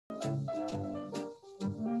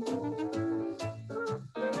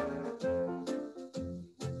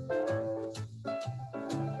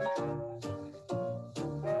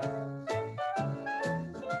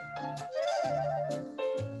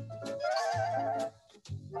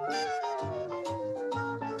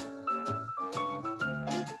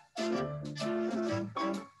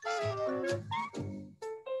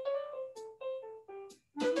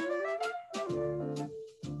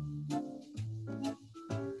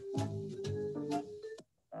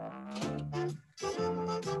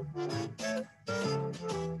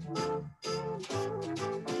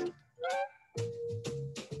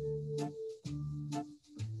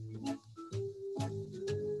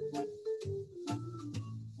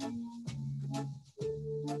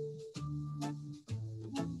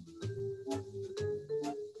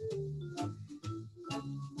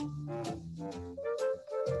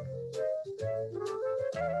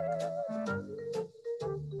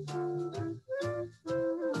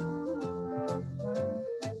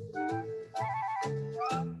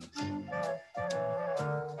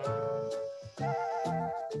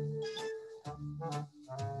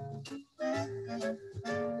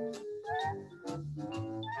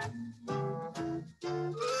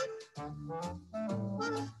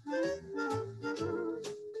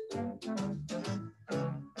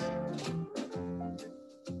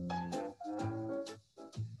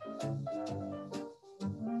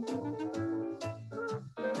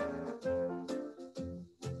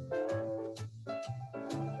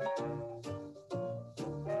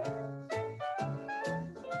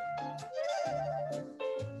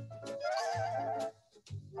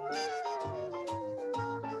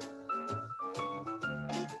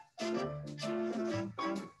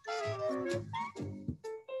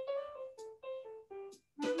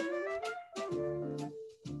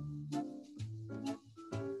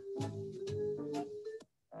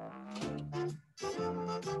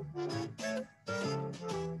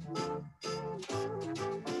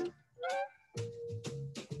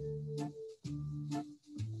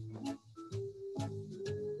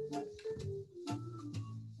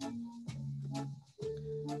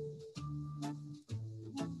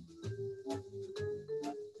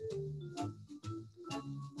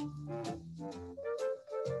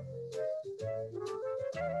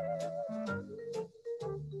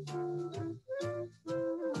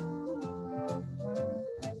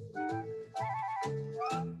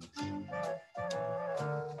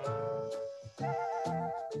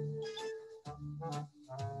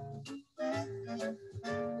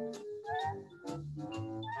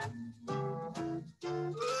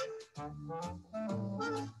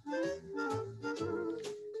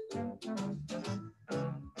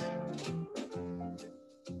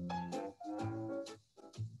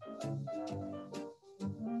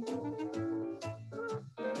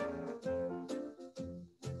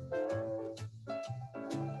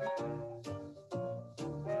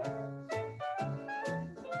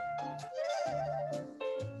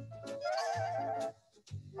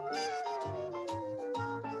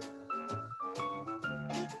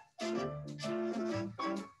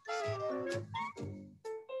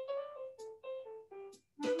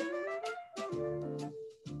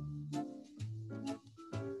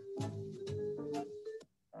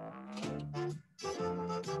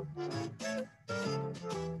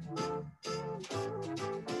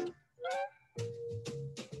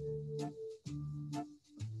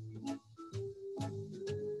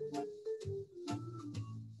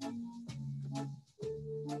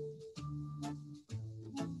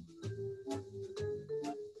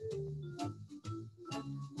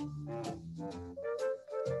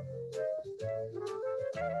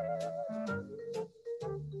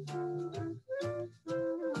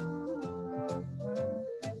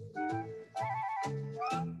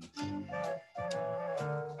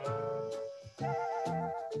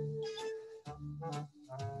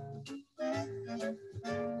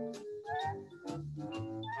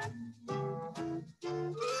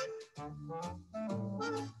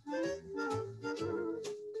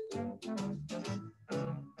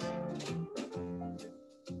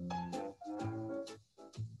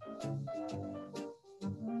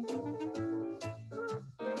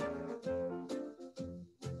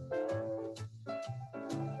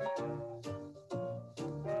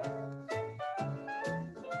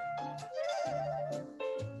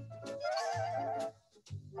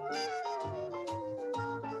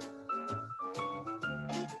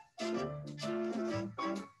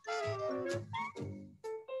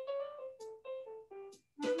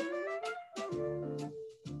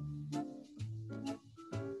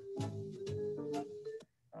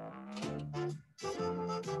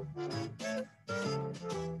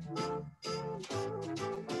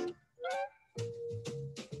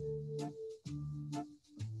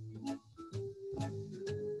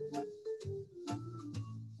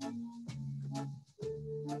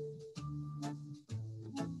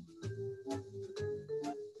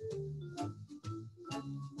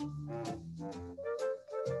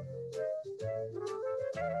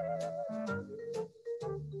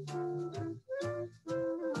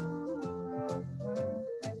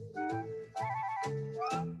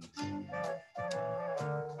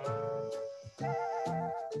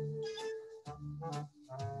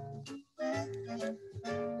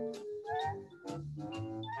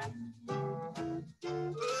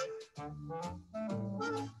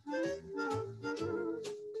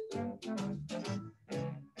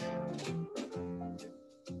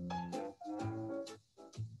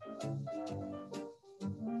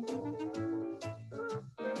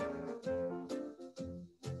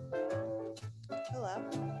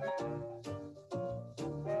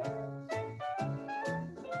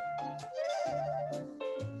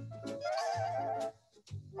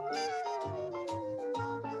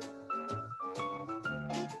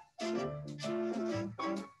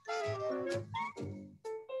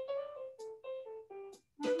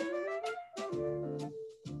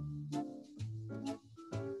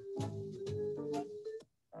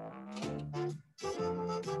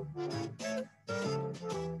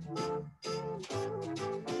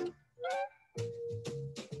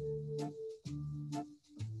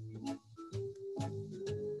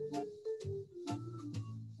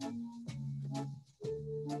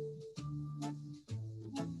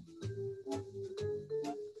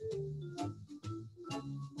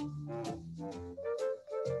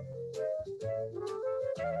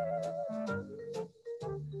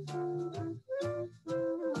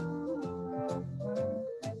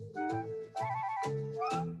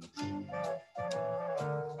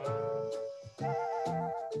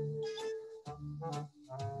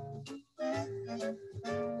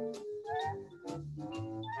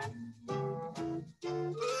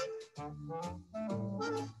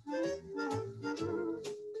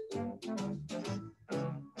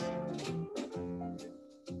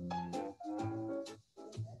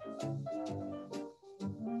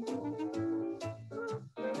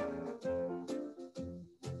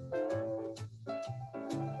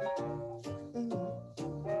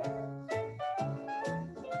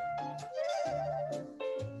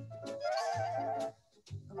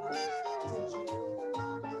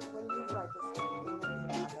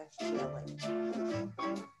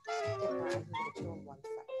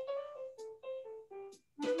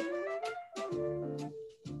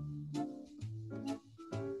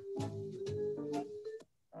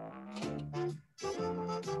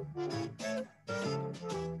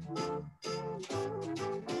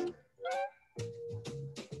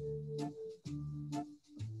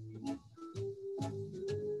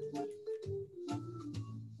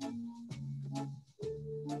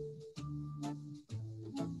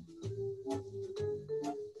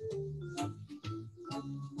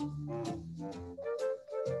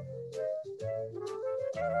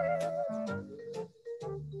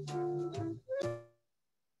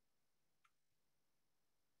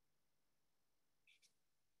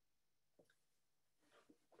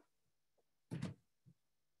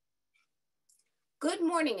Good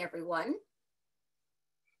morning, everyone.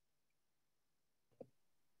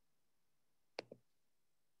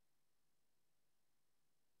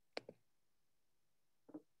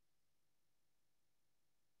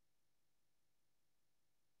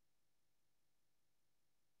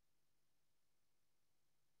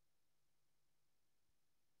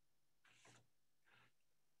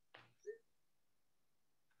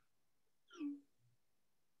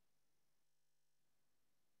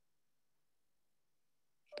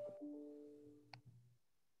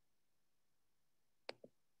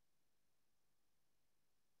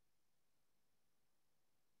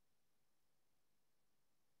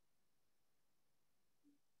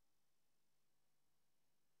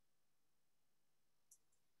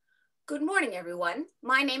 Good morning, everyone.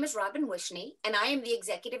 My name is Robin Wishney, and I am the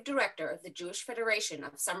Executive Director of the Jewish Federation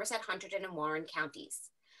of Somerset, Hunterdon, and Warren counties.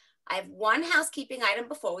 I have one housekeeping item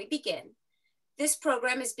before we begin. This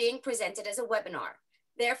program is being presented as a webinar.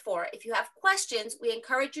 Therefore, if you have questions, we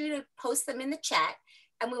encourage you to post them in the chat,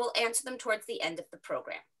 and we will answer them towards the end of the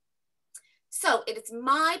program. So it is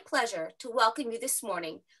my pleasure to welcome you this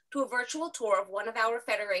morning to a virtual tour of one of our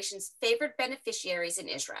Federation's favorite beneficiaries in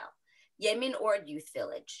Israel, Yemin Ord Youth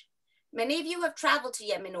Village. Many of you have traveled to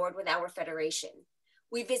Yemin Ord with our Federation.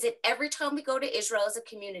 We visit every time we go to Israel as a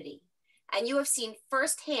community, and you have seen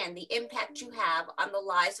firsthand the impact you have on the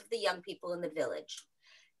lives of the young people in the village.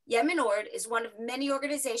 Yemin Ord is one of many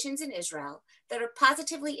organizations in Israel that are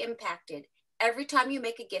positively impacted every time you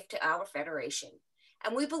make a gift to our Federation.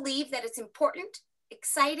 And we believe that it's important,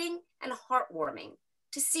 exciting, and heartwarming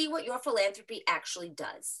to see what your philanthropy actually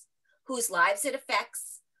does, whose lives it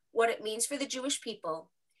affects, what it means for the Jewish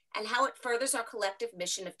people, and how it furthers our collective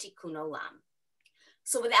mission of Tikkun Olam.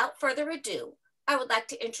 So without further ado, I would like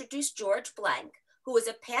to introduce George Blank, who is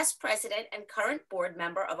a past president and current board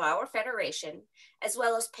member of our Federation, as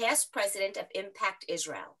well as past president of Impact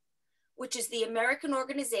Israel, which is the American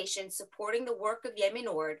organization supporting the work of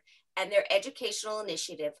Yemin Ord and their educational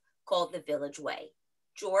initiative called the Village Way.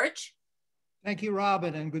 George? Thank you,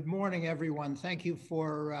 Robin, and good morning, everyone. Thank you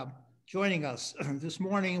for joining us. This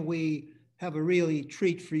morning, we have a really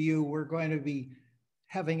treat for you. We're going to be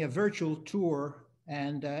having a virtual tour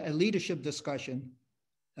and a leadership discussion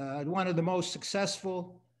at one of the most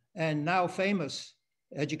successful and now famous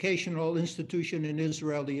educational institution in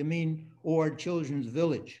Israel, the Yamin Ord Children's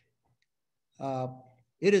Village.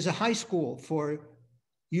 It is a high school for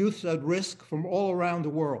youth at risk from all around the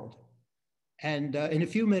world. And in a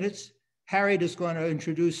few minutes, Harriet is going to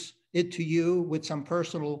introduce it to you with some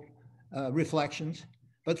personal reflections.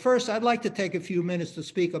 But first, I'd like to take a few minutes to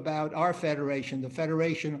speak about our federation, the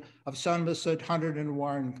Federation of Somerset, Hunterdon, and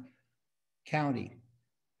Warren County.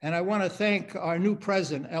 And I want to thank our new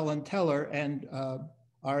president, Ellen Teller, and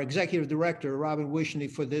our executive director, Robin Wishney,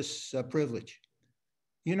 for this privilege.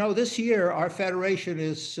 You know, this year, our federation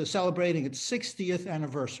is celebrating its 60th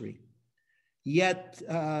anniversary. Yet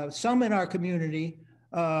some in our community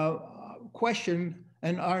question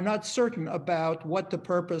and are not certain about what the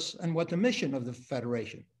purpose and what the mission of the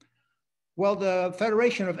federation. Well, the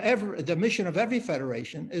mission of every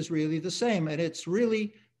federation is really the same, and it's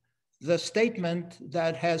really the statement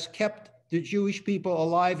that has kept the Jewish people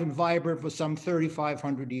alive and vibrant for some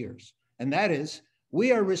 3,500 years. And that is,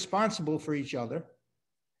 we are responsible for each other,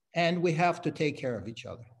 and we have to take care of each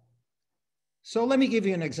other. So let me give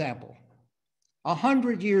you an example.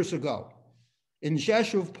 100 years ago, in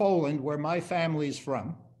Rzeszów, Poland, where my family is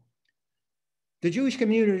from, the Jewish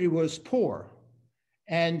community was poor,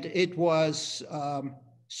 and it was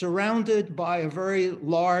surrounded by a very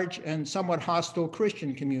large and somewhat hostile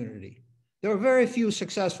Christian community. There were very few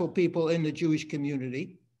successful people in the Jewish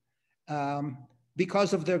community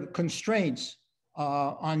because of the constraints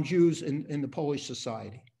on Jews in the Polish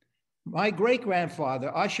society. My great-grandfather,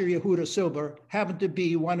 Asher Yehuda Silber, happened to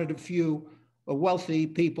be one of the few wealthy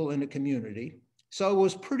people in the community. So it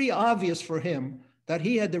was pretty obvious for him that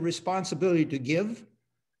he had the responsibility to give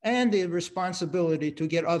and the responsibility to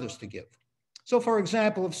get others to give. So for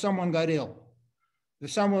example, if someone got ill,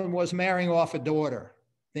 if someone was marrying off a daughter,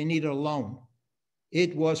 they needed a loan,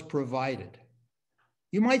 it was provided.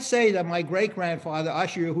 You might say that my great-grandfather,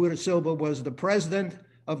 Asher Yehuda Silber, was the president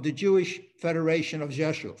of the Jewish Federation of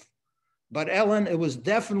Rzeszów. But Ellen, it was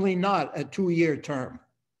definitely not a 2-year term.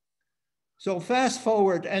 So fast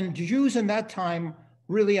forward, and Jews in that time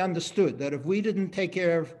really understood that if we didn't take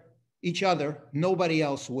care of each other, nobody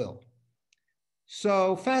else will.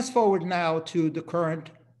 So fast forward now to the current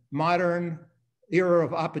modern era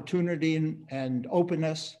of opportunity and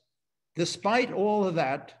openness. Despite all of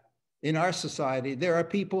that in our society, there are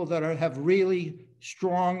people that have really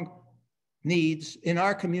strong needs in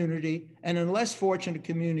our community and in less fortunate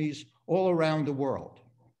communities all around the world.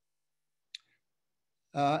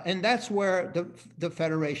 And that's where the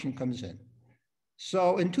Federation comes in.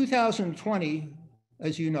 So in 2020,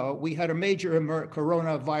 as you know, we had a major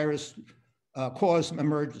coronavirus caused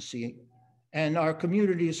emergency, and our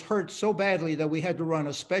communities hurt so badly that we had to run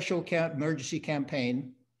a special emergency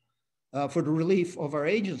campaign for the relief of our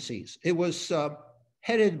agencies. It was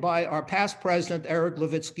headed by our past president, Eric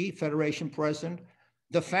Levitsky, Federation president,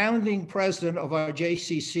 the founding president of our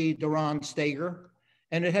JCC, Doron Steger,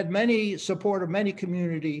 and it had support of many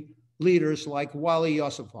community leaders like Wally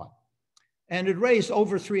Yosefat. And it raised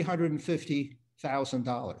over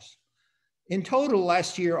 $350,000. In total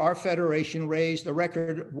last year, our federation raised a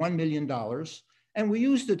record $1 million, and we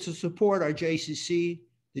used it to support our JCC,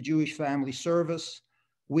 the Jewish Family Service.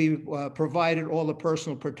 We provided all the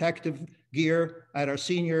personal protective gear at our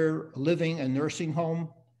senior living and nursing home.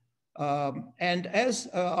 And as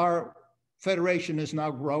our federation is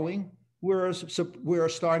now growing, we're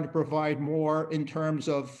starting to provide more in terms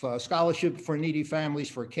of scholarship for needy families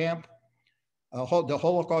for camp, the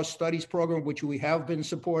Holocaust Studies program, which we have been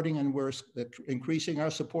supporting, and we're increasing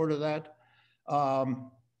our support of that.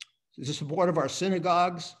 The support of our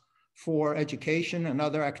synagogues for education and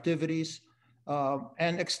other activities,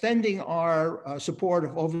 and extending our support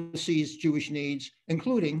of overseas Jewish needs,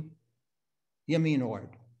 including Yamin Ord,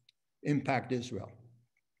 Impact Israel.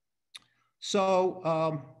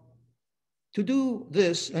 So to do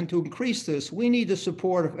this and to increase this, we need the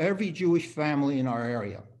support of every Jewish family in our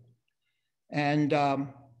area. And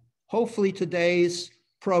hopefully today's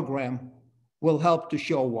program will help to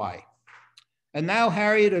show why. And now,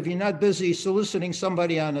 Harriet, if you're not busy soliciting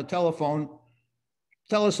somebody on the telephone,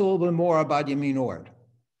 tell us a little bit more about Yamin Ord.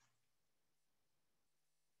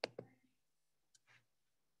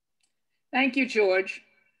 Thank you, George.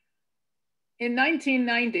 In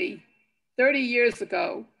 1990, 30 years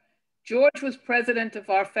ago, George was president of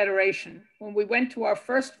our federation when we went to our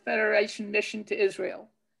first federation mission to Israel.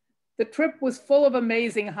 The trip was full of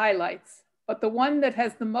amazing highlights, but the one that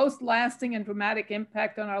has the most lasting and dramatic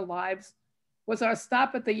impact on our lives was our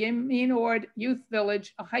stop at the Yamin Ord Youth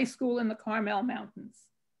Village, a high school in the Carmel Mountains.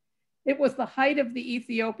 It was the height of the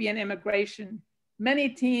Ethiopian immigration. many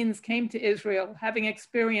teens came to Israel having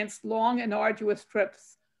experienced long and arduous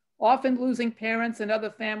trips, often losing parents and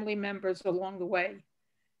other family members along the way.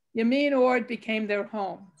 Yamin Ord became their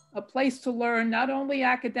home, a place to learn not only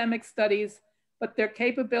academic studies, but their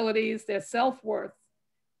capabilities, their self-worth,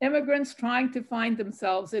 immigrants trying to find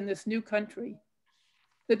themselves in this new country.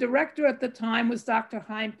 The director at the time was Dr.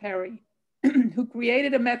 Haim Perry, who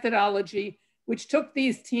created a methodology which took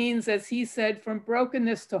these teens, as he said, from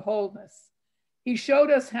brokenness to wholeness. He showed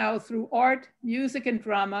us how through art, music, and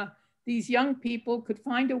drama, these young people could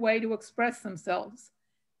find a way to express themselves.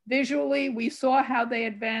 Visually, we saw how they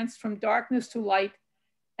advanced from darkness to light,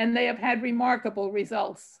 and they have had remarkable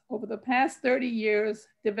results over the past 30 years,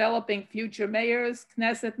 developing future mayors,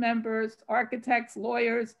 Knesset members, architects,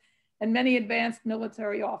 lawyers, and many advanced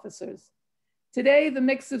military officers. Today, the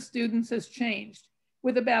mix of students has changed,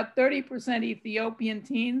 with about 30% Ethiopian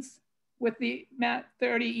teens, with the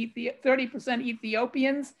 30%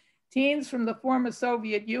 Ethiopians, teens from the former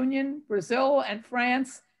Soviet Union, Brazil, and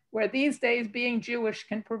France, where these days being Jewish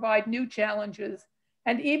can provide new challenges,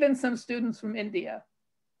 and even some students from India.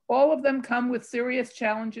 All of them come with serious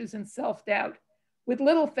challenges and self-doubt, with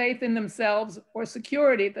little faith in themselves or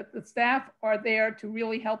security that the staff are there to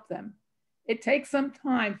really help them. It takes some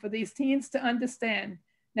time for these teens to understand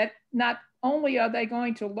that not only are they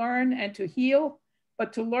going to learn and to heal,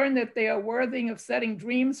 but to learn that they are worthy of setting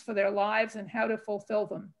dreams for their lives and how to fulfill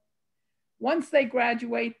them. Once they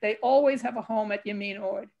graduate, they always have a home at Yamin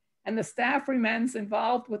Ord, and the staff remains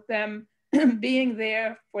involved with them, being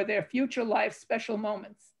there for their future life special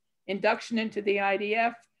moments, induction into the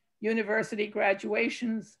IDF, university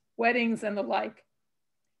graduations, weddings, and the like.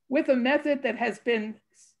 With a method that has been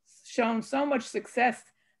shown so much success,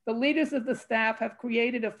 the leaders of the staff have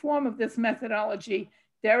created a form of this methodology,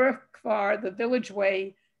 Derech Kfar, the village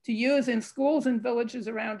way, to use in schools and villages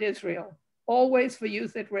around Israel, always for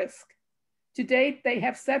youth at risk. To date, they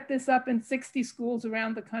have set this up in 60 schools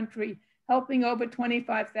around the country, helping over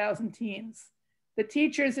 25,000 teens. The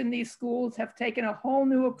teachers in these schools have taken a whole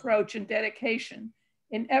new approach and dedication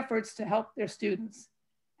in efforts to help their students.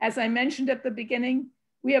 As I mentioned at the beginning,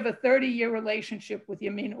 we have a 30-year relationship with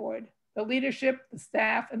Yamin Ord, the leadership, the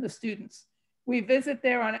staff, and the students. We visit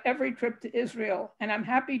there on every trip to Israel, and I'm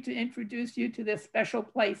happy to introduce you to this special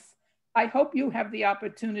place. I hope you have the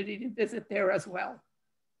opportunity to visit there as well.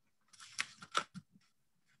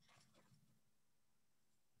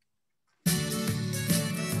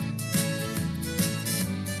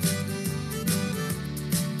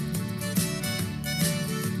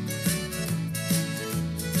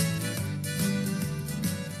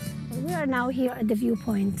 We are now here at the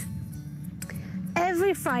viewpoint.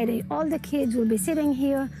 Every Friday, all the kids will be sitting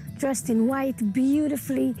here, dressed in white,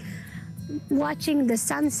 beautifully, watching the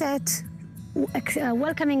sunset,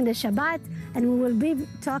 welcoming the Shabbat, and we will be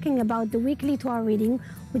talking about the weekly Torah reading,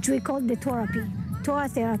 which we call the Torah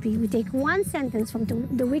therapy. We take one sentence from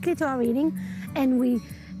the weekly Torah reading, and we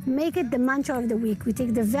make it the mantra of the week. We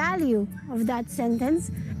take the value of that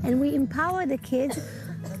sentence, and we empower the kids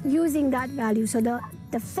using that value. So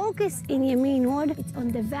the focus in Yamin Ord is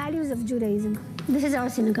on the values of Judaism. This is our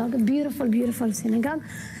synagogue, a beautiful, beautiful synagogue.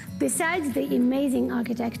 Besides the amazing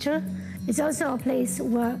architecture, it's also a place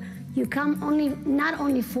where you come not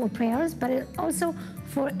only for prayers, but also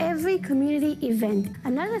for every community event.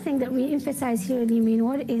 Another thing that we emphasize here at Yamin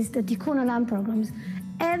Ord is the Tikkun Olam programs.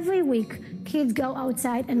 Every week, kids go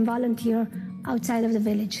outside and volunteer outside of the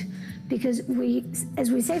village. Because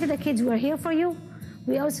as we say to the kids, we're here for you,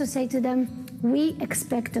 we also say to them, we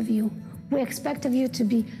expect of you. We expect of you to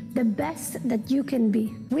be the best that you can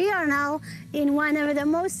be. We are now in one of the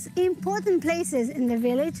most important places in the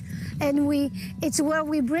village, and it's where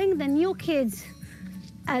we bring the new kids.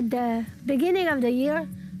 At the beginning of the year,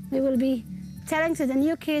 we will be telling to the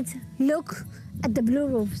new kids, look at the blue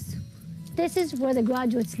roofs. This is where the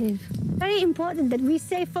graduates live. Very important that we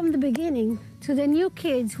say from the beginning to the new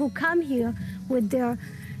kids who come here with their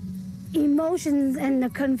emotions and the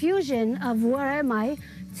confusion of where am I,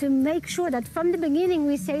 to make sure that from the beginning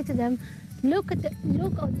we say to them, look at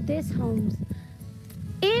these homes.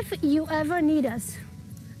 If you ever need us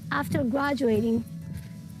after graduating,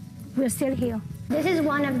 we're still here. This is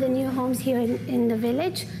one of the new homes here in the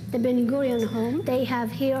village, the Ben Gurion home. They have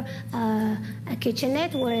here a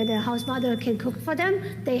kitchenette where the house mother can cook for them.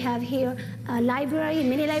 They have here a library,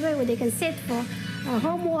 mini library, where they can sit for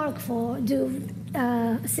homework,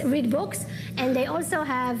 read books, and they also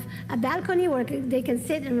have a balcony where they can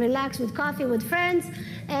sit and relax with coffee with friends.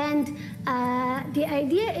 And the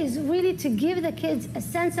idea is really to give the kids a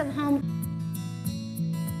sense of home.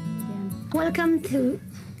 Welcome to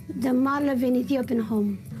the model of an Ethiopian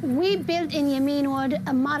home. We built in Yamin Ward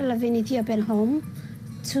a model of an Ethiopian home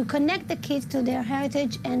to connect the kids to their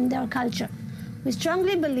heritage and their culture. We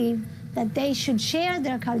strongly believe that they should share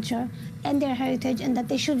their culture and their heritage, and that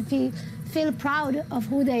they should feel proud of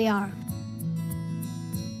who they are.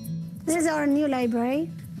 This is our new library.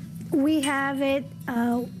 We have it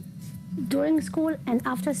during school and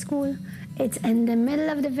after school. It's in the middle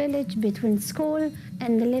of the village between school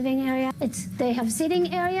and the living area. They have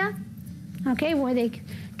sitting area, okay, where they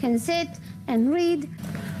can sit and read.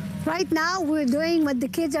 Right now, we're doing what the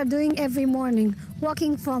kids are doing every morning,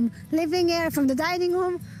 walking from living area, from the dining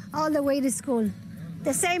room, all the way to school.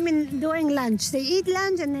 The same in during lunch. They eat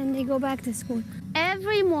lunch and then they go back to school.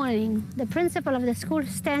 Every morning, the principal of the school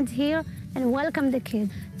stands here and welcomes the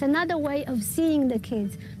kids. It's another way of seeing the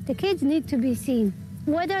kids. The kids need to be seen.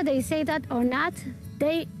 Whether they say that or not,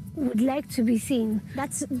 they would like to be seen.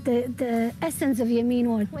 That's the essence of Yamin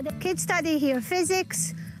Ward. Where the kids study here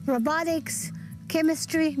physics, robotics,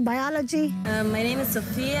 chemistry, biology. My name is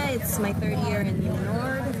Sophia. It's my third year in Yamin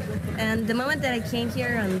Ward. And the moment that I came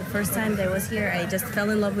here, and the first time that I was here, I just fell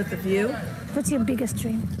in love with the view. What's your biggest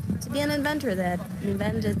dream? To be an inventor that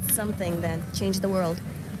invented something that changed the world.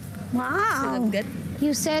 Wow. So good.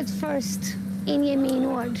 You said first in Yamin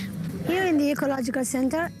Ward. Here in the Ecological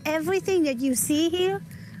Center, everything that you see here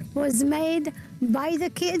was made by the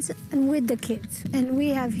kids and with the kids. And we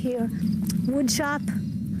have here wood shop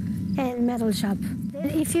and metal shop.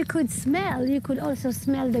 If you could smell, you could also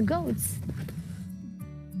smell the goats.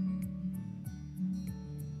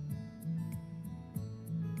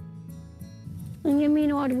 In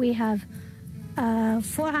Yamin Ward, we have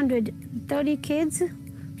 430 kids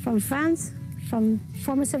from France, from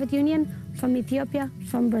former Soviet Union, from Ethiopia,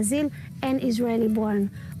 from Brazil, and Israeli born.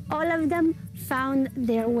 All of them found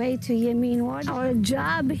their way to Yamin Ward. Our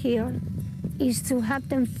job here is to help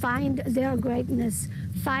them find their greatness,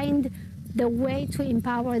 find the way to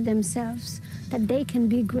empower themselves, that they can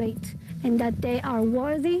be great, and that they are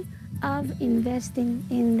worthy of investing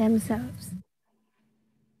in themselves.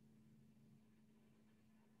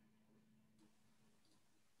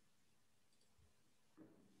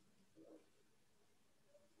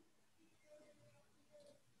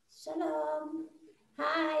 Shalom.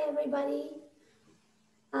 Hi, everybody.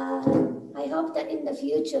 I hope that in the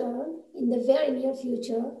future, in the very near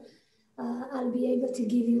future, I'll be able to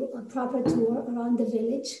give you a proper tour around the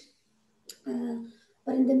village.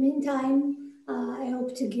 But in the meantime, I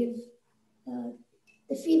hope to give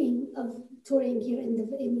the feeling of touring here in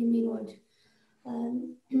Yamin Ward.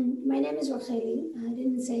 My name is Racheli. I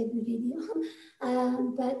didn't say it in the video,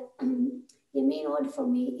 but Yamin Ward for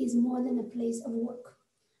me is more than a place of work.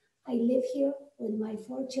 I live here with my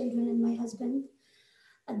 4 children and my husband.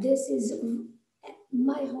 This is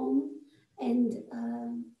my home, and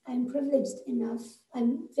I'm privileged enough,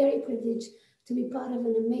 I'm very privileged to be part of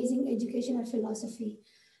an amazing educational philosophy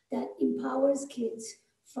that empowers kids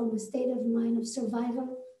from a state of mind of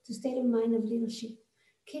survival to state of mind of leadership.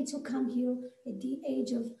 Kids who come here at the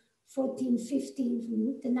age of 14, 15,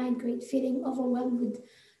 from the 9th grade, feeling overwhelmed with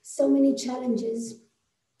so many challenges,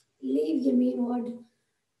 leave Yamin Ward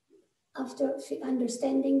after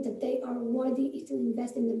understanding that they are worthy to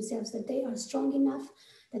invest in themselves, that they are strong enough,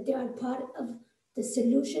 that they are part of the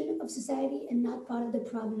solution of society and not part of the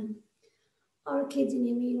problem. Our kids in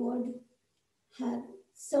Yamin Ward have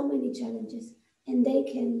so many challenges, and they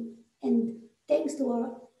can, and thanks to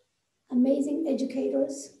our amazing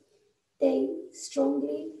educators, they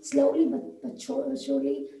slowly but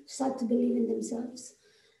surely start to believe in themselves.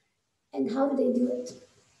 And how do they do it?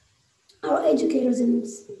 Our educators, and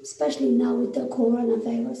especially now with the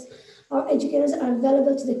coronavirus, our educators are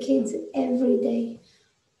available to the kids every day.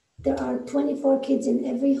 There are 24 kids in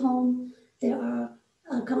every home. There are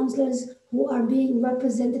counselors who are being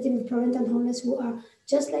representative of parental wholeness, who are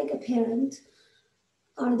just like a parent,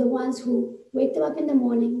 are the ones who wake them up in the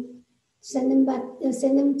morning, send them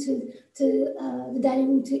to the dining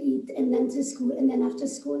room to eat, and then to school. And then after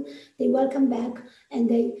school, they welcome back and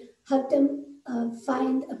they help them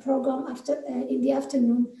find a program in the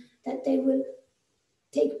afternoon that they will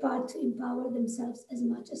take part to empower themselves as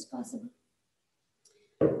much as possible.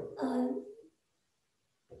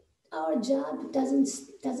 Our job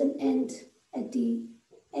doesn't end at the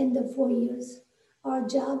end of 4 years. Our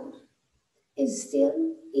job is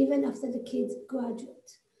still even after the kids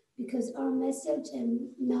graduate, because our message,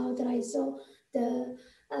 and now that I saw the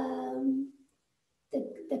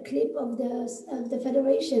clip of the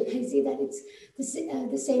federation, I see that it's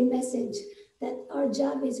the same message, that our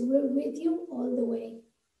job is we're with you all the way.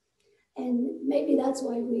 And maybe that's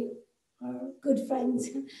why we are good friends.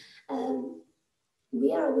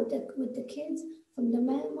 We are with the kids From the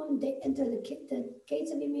moment they enter the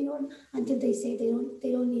gates of Yemen Or until they say they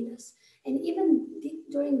don't need us. And even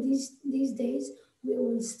during these days, we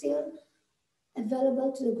will still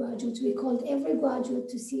available to the graduates. We called every graduate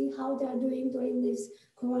to see how they are doing during these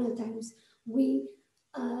Corona times. We,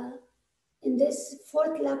 in this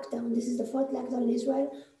fourth lockdown, this is the fourth lockdown in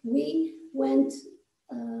Israel, we went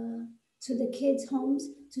to the kids' homes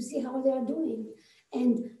to see how they are doing.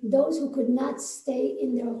 And those who could not stay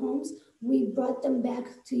in their homes, we brought them back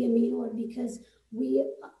to Yemen Or because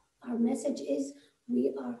our message is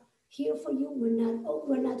we are here for you.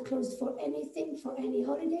 We're not closed for anything, for any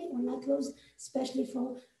holiday. We're not closed, especially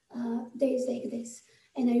for days like this.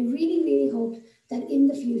 And I really, really hope that in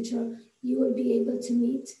the future, you will be able to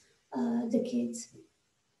meet the kids.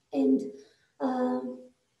 And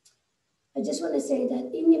I just want to say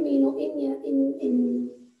that in Yemen Or,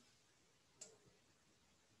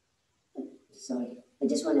 I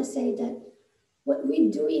just want to say that what we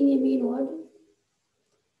do in Yemen Or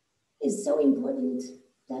is so important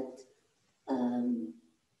that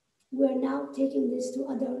we're now taking this to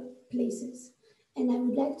other places. And I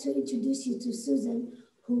would like to introduce you to Susan,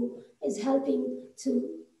 who is helping to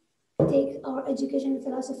take our education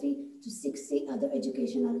philosophy to 60 other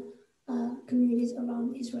educational communities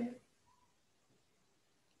around Israel.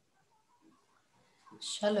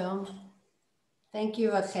 Shalom. Thank you,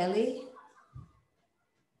 Racheli.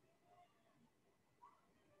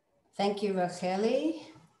 Thank you, Racheli.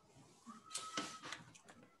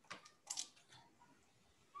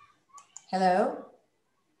 Hello?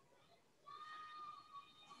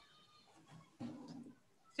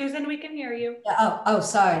 Susan, we can hear you. Oh,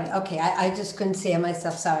 sorry. Okay, I just couldn't see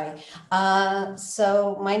myself, sorry.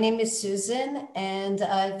 So my name is Susan, and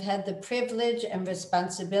I've had the privilege and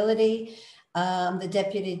responsibility, the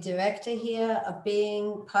deputy director here, of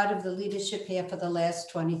being part of the leadership here for the last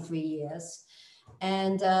 23 years.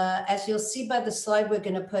 And as you'll see by the slide we're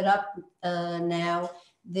going to put up now,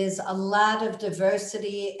 there's a lot of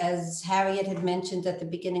diversity, as Harriet had mentioned at the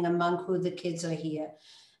beginning, among who the kids are here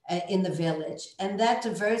in the village. And that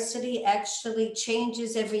diversity actually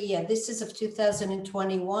changes every year. This is of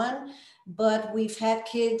 2021, but we've had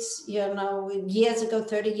kids, you know, years ago,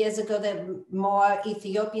 30 years ago, that more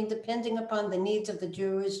Ethiopian, depending upon the needs of the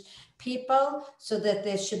Jewish people, so that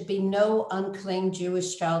there should be no unclaimed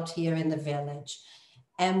Jewish child here in the village.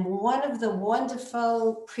 And one of the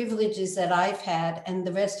wonderful privileges that I've had and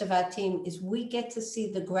the rest of our team is we get to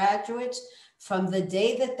see the graduates from the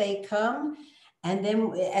day that they come, and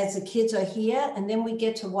then as the kids are here, and then we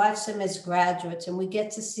get to watch them as graduates, and we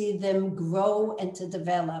get to see them grow and to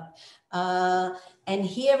develop. And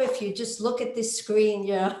here, if you just look at this screen,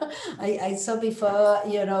 you know, I saw before,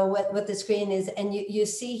 you know, what the screen is, and you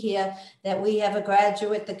see here that we have a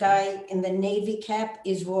graduate, the guy in the Navy cap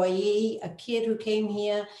is Roy, a kid who came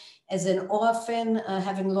here as an orphan,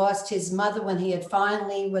 having lost his mother when he had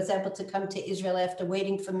finally was able to come to Israel after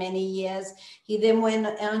waiting for many years. He then went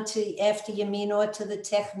on to, after Yemen Or, to the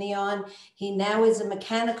Technion. He now is a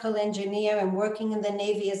mechanical engineer and working in the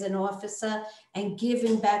Navy as an officer and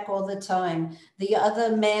giving back all the time. The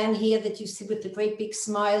other man here that you see with the great big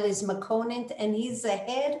smile is Makonant, and he's the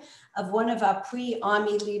head of one of our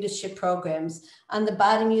pre-Army leadership programs. On the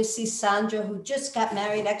bottom, you see Sandra, who just got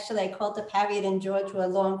married. Actually, I called up Harriet and George, who are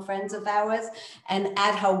long friends of ours, and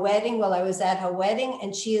at her wedding, well, I was at her wedding,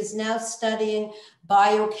 and she is now studying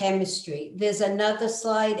biochemistry. There's another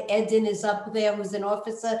slide. Edin is up there, who's an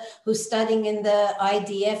officer who's studying in the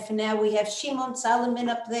IDF now. We have Shimon Salomon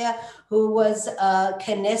up there, who was a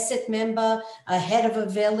Knesset member, a head of a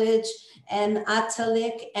village, and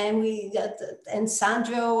Atalik, and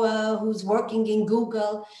Sandro, who's working in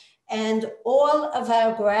Google. And all of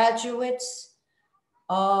our graduates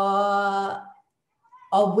are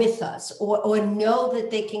with us, or know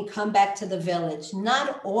that they can come back to the village.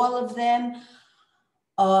 Not all of them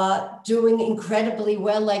are doing incredibly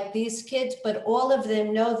well like these kids, but all of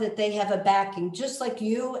them know that they have a backing, just like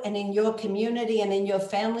you, and in your community and in your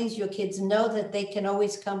families, your kids know that they can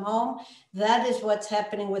always come home. That is what's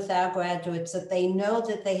happening with our graduates, that they know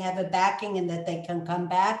that they have a backing and that they can come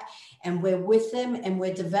back, and we're with them, and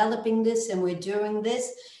we're developing this, and we're doing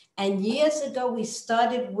this. And years ago, we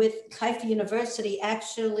started with Haifa University,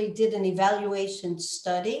 actually did an evaluation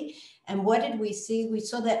study. And what did we see? We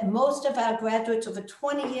saw that most of our graduates, over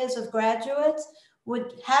 20 years of graduates, were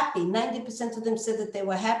happy. 90% of them said that they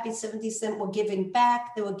were happy. 70% were giving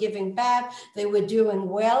back. They were giving back. They were doing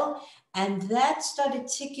well. And that started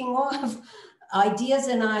ticking off ideas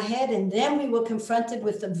in our head. And then we were confronted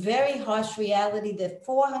with the very harsh reality that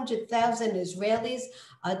 400,000 Israelis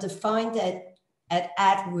are defined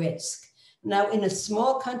at risk. Now, in a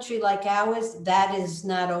small country like ours, that is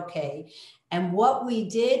not okay. And what we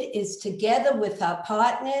did is, together with our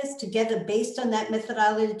partners, together based on that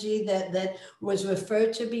methodology that was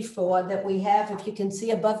referred to before, that we have, if you can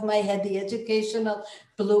see above my head, the educational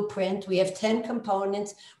blueprint. We have 10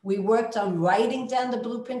 components. We worked on writing down the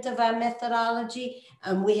blueprint of our methodology,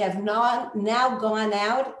 and we have now gone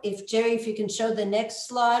out. If Jerry, if you can show the next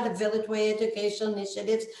slide of Village Way Educational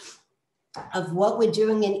Initiatives, of what we're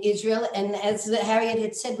doing in Israel. And as Harriet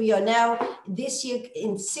had said, we are now this year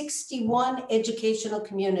in 61 educational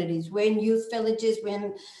communities. We're in youth villages,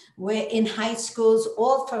 we're in high schools,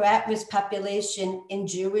 all for at-risk population, in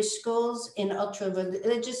Jewish schools, in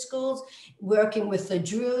ultra-religious schools, working with the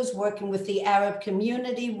Druze, working with the Arab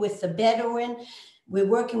community, with the Bedouin. We're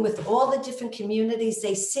working with all the different communities.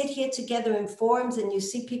 They sit here together in forums, and you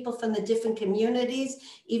see people from the different communities,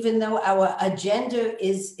 even though our agenda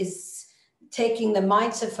is taking the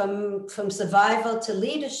mindset from survival to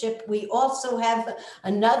leadership. We also have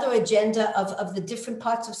another agenda of the different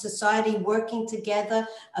parts of society working together,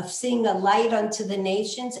 of seeing a light unto the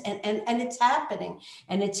nations, and it's happening.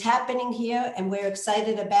 And it's happening here, and we're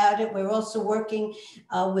excited about it. We're also working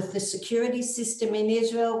with the security system in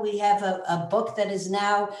Israel. We have a book that is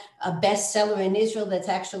now a bestseller in Israel that's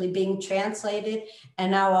actually being translated.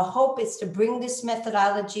 And our hope is to bring this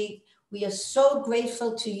methodology. We are so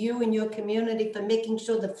grateful to you and your community for making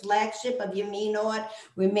sure the flagship of Yamin Ord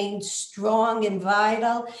remains strong and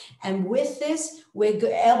vital. And with this, we're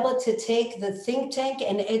able to take the think tank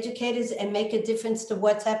and educators and make a difference to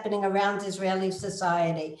what's happening around Israeli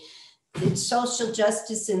society. It's social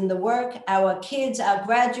justice in the work. Our kids, our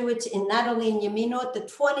graduates, in not only in Yamin Ord, the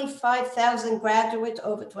 25,000 graduates,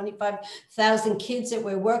 over 25,000 kids that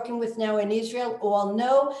we're working with now in Israel, all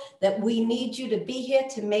know that we need you to be here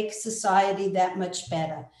to make society that much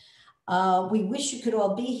better. We wish you could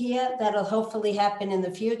all be here. That'll hopefully happen in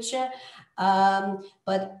the future.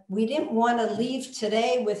 But we didn't want to leave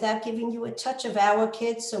today without giving you a touch of our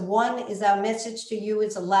kids. So one is, our message to you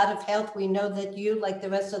is a lot of health. We know that you, like the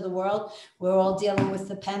rest of the world, we're all dealing with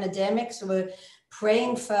the pandemic. So we're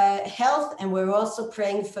praying for health, and we're also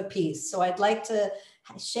praying for peace. So I'd like to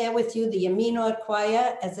share with you the Yamin Ord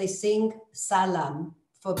choir as they sing Salam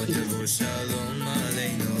for peace. Shalom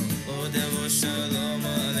aleinu, odevo shalom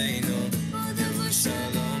aleinu,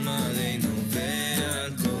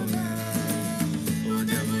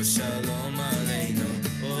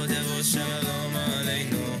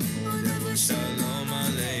 odevo shalom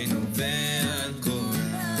aleinu ve'al kol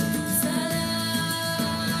salam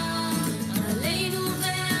aleinu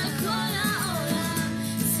ve'al kol ha'olam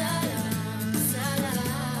salam salam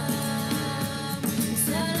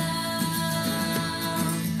salam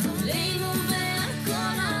aleinu ve'al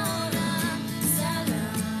kol ha'olam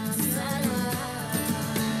salam salam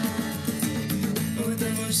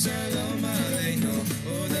odevo shalom aleinu.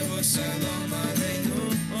 Shalom aleinu,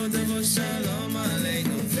 odevo shalom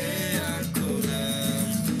aleinu ve'al kulam.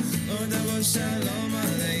 Odevo shalom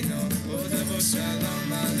aleinu, odevo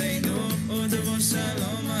shalom aleinu, odevo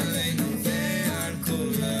shalom aleinu ve'al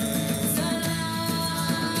kulam. Salam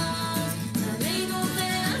aleinu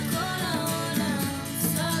ve'al kol ha'olam.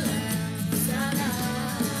 Salam, salam,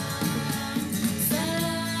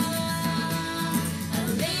 salam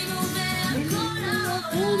aleinu ve'al kol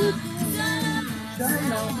ha'olam.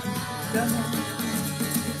 Salam.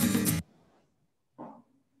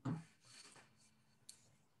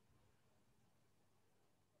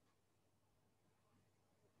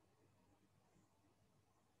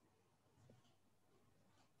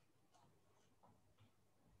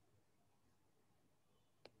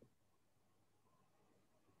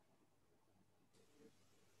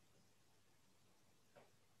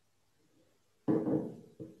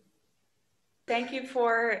 Thank you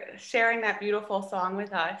for sharing that beautiful song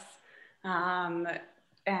with us. I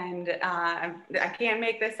can't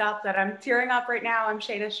make this up that I'm tearing up right now. I'm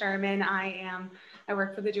Shayna Sherman. I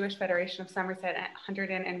work for the Jewish Federation of Somerset,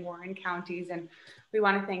 Hunterdon, and Warren counties. And we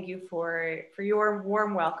want to thank you for your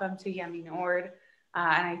warm welcome to Yamin Ord.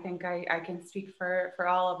 And I think I can speak for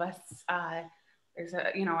all of us. There's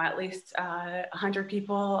at least 100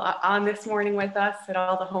 people on this morning with us at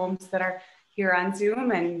all the homes that are here on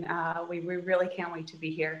Zoom, and we really can't wait to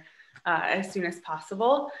be here as soon as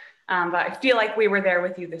possible. But I feel like we were there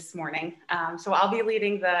with you this morning. So I'll be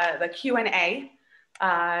leading the Q&A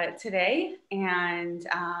today, and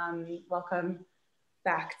welcome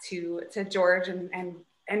back to George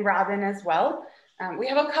and Robin as well. We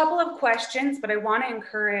have a couple of questions, but I want to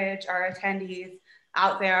encourage our attendees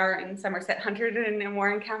out there in Somerset, Hunterdon, and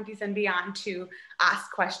Warren counties and beyond to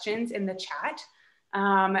ask questions in the chat.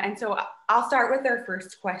 And so I'll start with our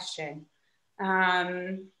first question.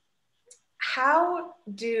 How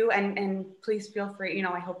do, and please feel free,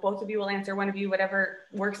 I hope both of you will answer, one of you, whatever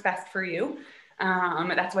works best for you.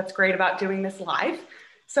 That's what's great about doing this live.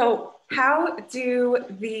 So how do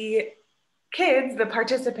the kids, the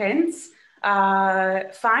participants,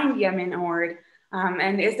 find Yemen Ord?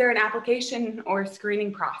 And is there an application or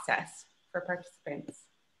screening process for participants?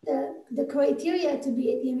 The criteria to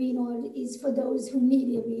be at Yemen Ord is for those who need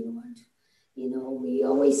Yemen Ord. We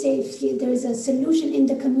always say if there's a solution in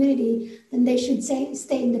the community, then they should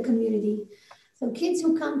stay in the community. So kids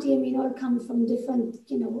who come to Yemen Ord come from different,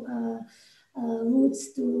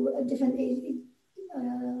 routes to different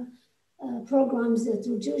programs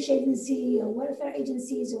through Jewish agency or welfare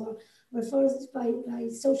agencies or referred by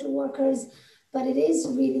social workers. But it is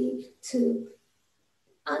really to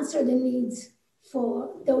answer the needs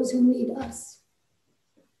for those who need us.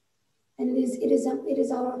 And it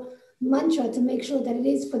is our mantra to make sure that it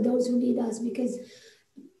is for those who need us, because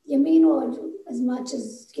Yemen Ord, as much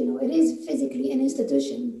as, it is physically an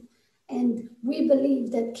institution, and we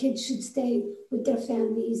believe that kids should stay with their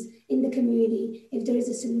families in the community if there is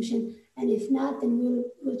a solution. And if not, then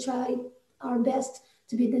we'll try our best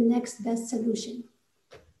to be the next best solution.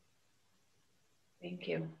 Thank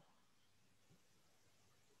you.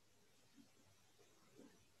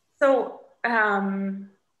 So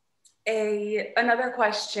another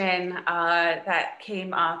question that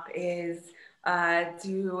came up is,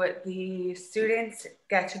 do the students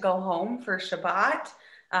get to go home for Shabbat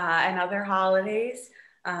and other holidays,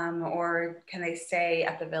 or can they stay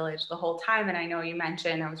at the village the whole time? And I know you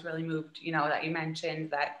mentioned, I was really moved, that you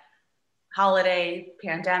mentioned that holiday,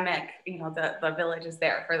 pandemic, the village is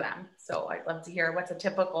there for them. So I'd love to hear what's a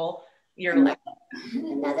typical year like.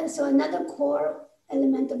 Another core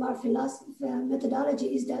element of our philosophy,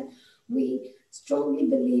 methodology is that we strongly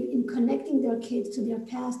believe in connecting their kids to their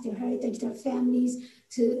past, their heritage, their families,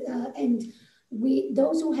 and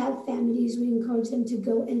those who have families, we encourage them to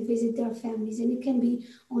go and visit their families. And it can be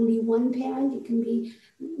only one parent, it can be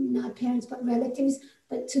not parents, but relatives,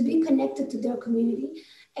 but to be connected to their community.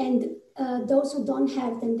 And those who don't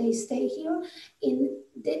have them, they stay here.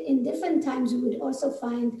 In different times, we would also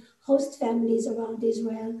find host families around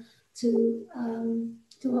Israel to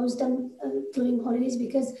host them during holidays,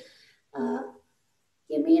 because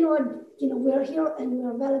Yemen Ord, we're here and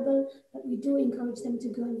we're available, but we do encourage them to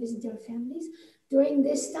go and visit their families. During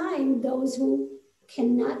this time, those who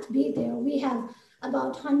cannot be there, we have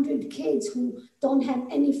about 100 kids who don't have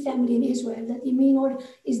any family in Israel. That Yemen Ord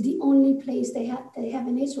is the only place they have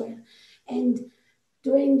in Israel. And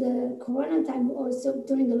during the Corona time, also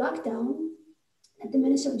during the lockdown, the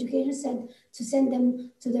Ministry of Education said to send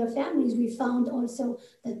them to their families. We found also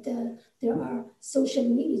that there are social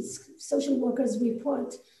needs. Social workers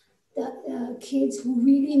report that kids who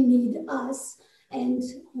really need us and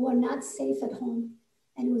who are not safe at home.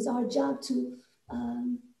 And it was our job to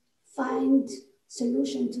find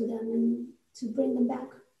solution to them and to bring them back.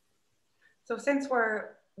 So since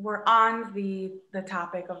we're on the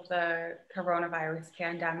topic of the coronavirus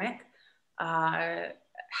pandemic,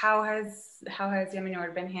 how has Yemen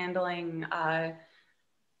Ord been handling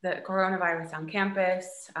the coronavirus on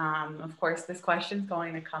campus? Of course, this question is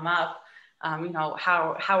going to come up.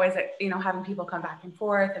 How is it, having people come back and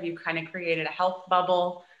forth? Have you kind of created a health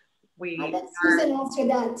bubble? Susan answer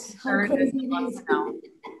that. How crazy it is.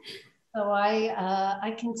 So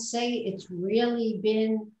I can say it's really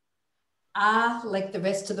been like the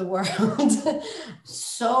rest of the world,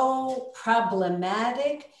 so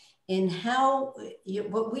problematic in how,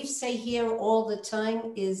 what we say here all the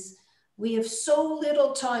time is we have so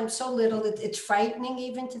little time, it's frightening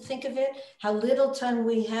even to think of it, how little time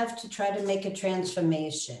we have to try to make a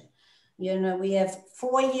transformation. We have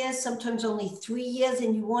 4 years, sometimes only 3 years,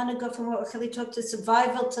 and you want to go from what Kelly talked to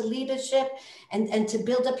survival to leadership and to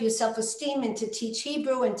build up your self-esteem and to teach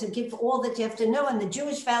Hebrew and to give all that you have to know and the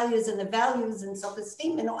Jewish values and the values and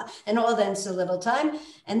self-esteem and all that in so little time.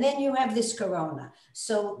 And then you have this Corona.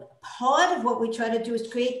 So part of what we try to do is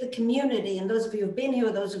create the community. And those of you who've been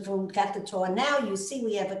here, those of you who got the tour now, you see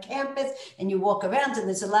we have a campus and you walk around and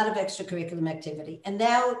there's a lot of extracurriculum activity. And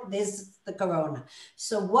now there's the Corona.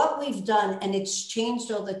 So what we've done, and it's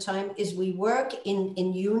changed all the time, is we work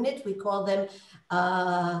in unit. We call them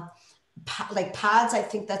like pods, I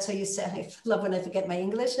think that's how you say. I love when I forget my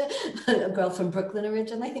English. A girl from Brooklyn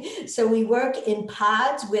originally. So we work in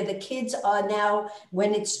pods where the kids are now,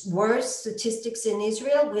 when it's worse statistics in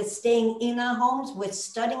Israel, we're staying in our homes, we're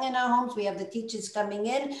studying in our homes. We have the teachers coming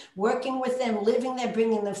in, working with them, living there,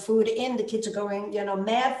 bringing the food in. The kids are going,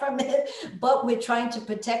 mad from it, but we're trying to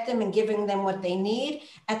protect them and giving them what they need.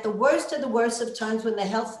 At the worst of times, when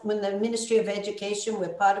the Ministry of Education, we're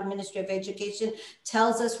part of Ministry of Education,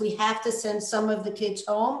 tells us we have to send some of the kids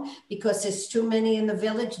home because there's too many in the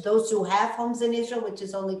village. Those who have homes in Israel, which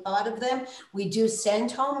is only part of them, we do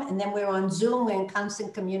send home, and then we're on Zoom, we're in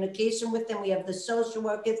constant communication with them. We have the social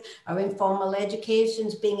workers, our informal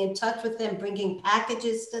educations, being in touch with them, bringing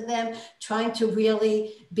packages to them, trying to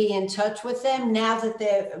really be in touch with them now that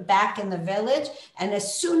they're back in the village. And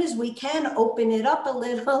as soon as we can open it up a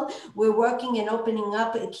little, we're working and opening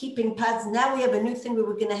up and keeping pods. Now we have a new thing where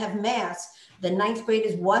we're going to have masks. The 9th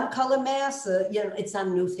graders one color mask, it's not a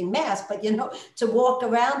new thing mask, but to walk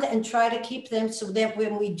around and try to keep them so that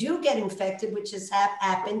when we do get infected, which has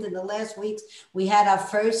happened in the last weeks, we had our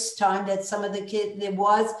first time that some of the kids, there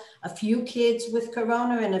was a few kids with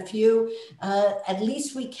corona and a few, at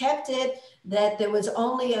least we kept it that there was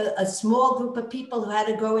only a small group of people who had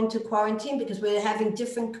to go into quarantine because we're having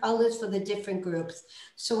different colors for the different groups.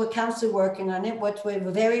 So we're constantly working on it. What we're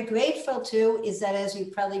very grateful to is that, as you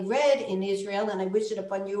probably read in Israel, and I wish it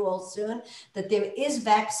upon you all soon, that there is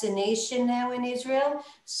vaccination now in Israel.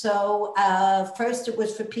 So first it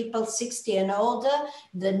was for people 60 and older.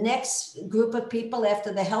 The next group of people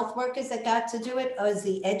after the health workers that got to do it was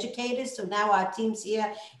the educators. So now our teams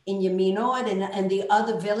here in Yeminot and the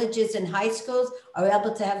other villages and high schools are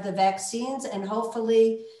able to have the vaccines, and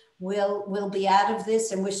hopefully we'll be out of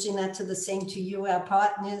this, and wishing that to the same to you, our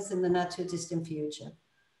partners, in the not too distant future.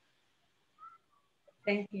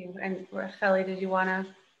 Thank you. And Racheli, did you want to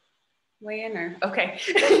weigh in or? Okay.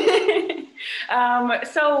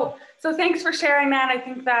 So thanks for sharing that. I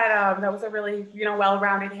think that that was a really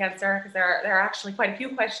well-rounded answer, because there are actually quite a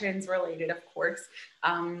few questions related, of course,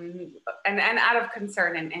 and out of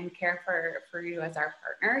concern and care for you as our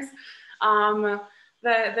partners.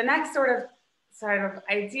 The next sort of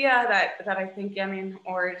idea that I think Yemin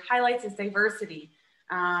or highlights is diversity,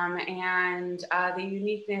 and the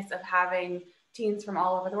uniqueness of having teens from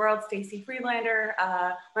all over the world. Stacy Friedlander,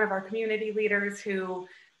 one of our community leaders who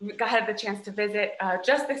had the chance to visit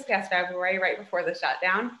just this past February, right before the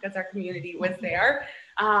shutdown, because our community was there.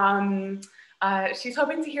 She's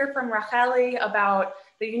hoping to hear from Racheli about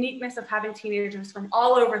the uniqueness of having teenagers from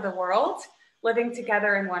all over the world living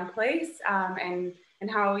together in one place, and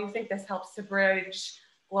how you think this helps to bridge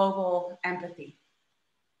global empathy.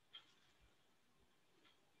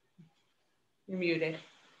 You're muted.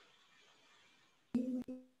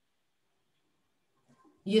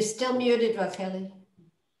 You're still muted, Racheli.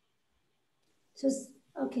 So,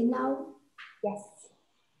 okay, now? Yes.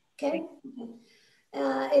 Okay.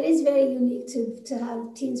 It is very unique to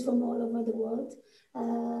have teens from all over the world.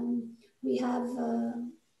 We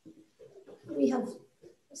have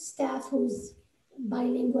staff who's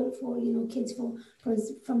bilingual for kids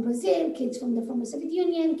from Brazil, kids from the former Soviet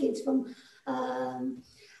Union, kids from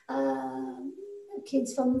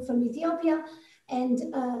Ethiopia, and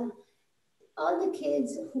all the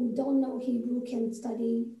kids who don't know Hebrew can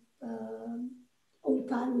study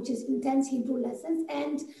Ulpan, which is intense Hebrew lessons,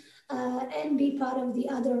 and be part of the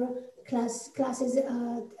other classes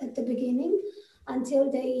at the beginning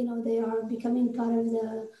until they are becoming part of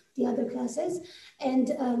the other classes.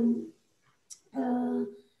 And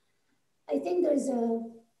I think there's a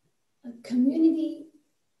community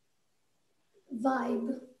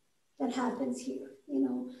vibe that happens here.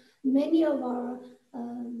 Many of our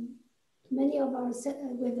we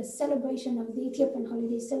have a celebration of the Ethiopian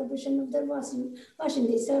holiday, celebration of the Russian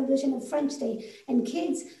Day, celebration of French Day, and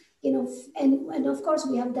kids, and of course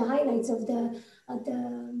we have the highlights of the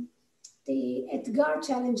Edgar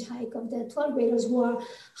Challenge hike of the 12th graders who are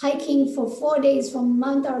hiking for 4 days from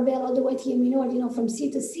Mount Arbel all the way to Yeminot, from sea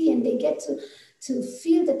to sea, and they get to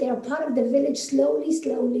feel that they are part of the village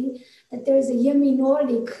slowly, that there is a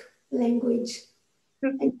Yeminodic language,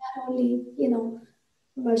 and not only,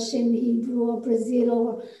 Russian, Hebrew, or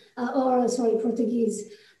Brazil, or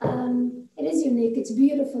Portuguese. It is unique. It's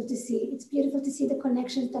beautiful to see. It's beautiful to see the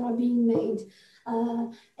connections that are being made.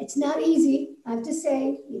 It's not easy, I have to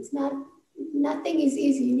say. Nothing is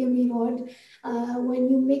easy in Yeminot. When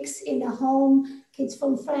you mix in a home, kids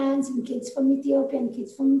from France and kids from Ethiopia and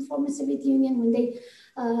kids from former Soviet Union, when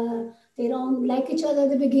they don't like each other at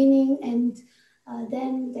the beginning, and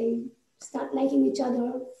then they start liking each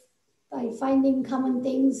other by finding common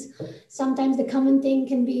things. Sometimes the common thing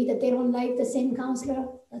can be that they don't like the same counselor.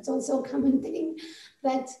 That's also a common thing.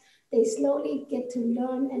 But they slowly get to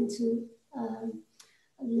learn and to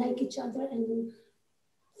like each other and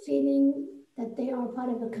feeling that they are part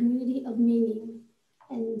of a community of meaning.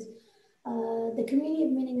 And the community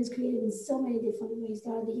of meaning is created in so many different ways.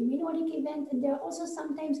 There are the immunodic event, and there are also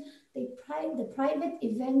sometimes the private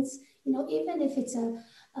events, you know, even if it's a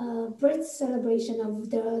birth celebration of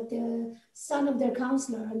the son of their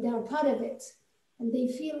counselor, and they're part of it. And they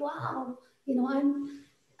feel, wow, you know,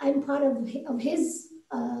 I'm part of his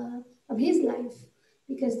life,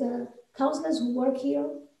 because the counselors who work here,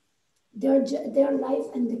 their life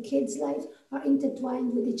and the kids' life are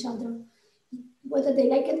intertwined with each other, whether they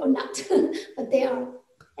like it or not, but they are.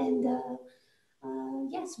 And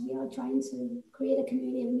yes, we are trying to create a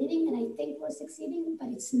community of meaning, and I think we're succeeding, but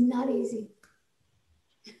it's not easy.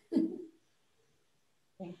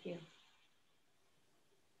 Thank you.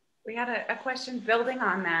 We had a question building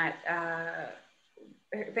on that,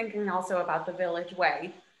 thinking also about the Village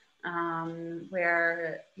Way,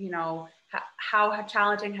 where, you know, how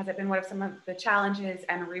challenging has it been? What have some of the challenges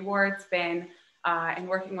and rewards been in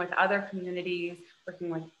working with other communities, working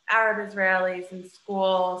with Arab Israelis in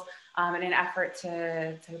schools, in an effort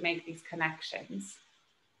to make these connections?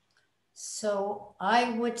 So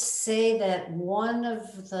I would say that one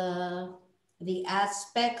of the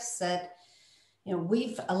aspects that, you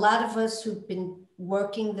know, a lot of us who've been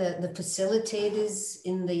working, the facilitators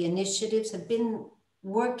in the initiatives have been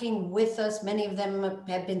working with us. Many of them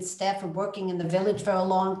have been staff and working in the village for a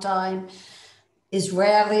long time.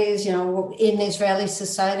 Israelis, you know, in Israeli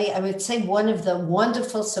society, I would say one of the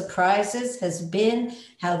wonderful surprises has been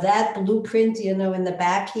how that blueprint, you know, in the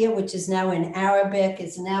back here, which is now in Arabic,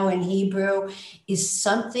 is now in Hebrew, is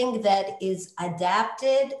something that is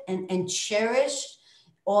adapted and cherished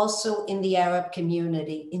also in the Arab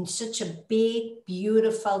community in such a big,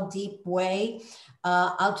 beautiful, deep way.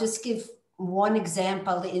 I'll just give one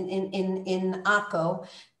example in Akko,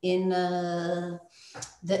 in the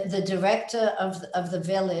director of the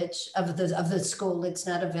village, of the school, it's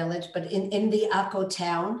not a village, but in the Akko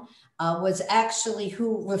town, was actually,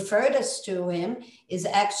 who referred us to him, is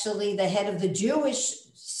actually the head of the Jewish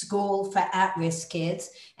school for at-risk kids.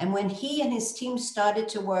 And when he and his team started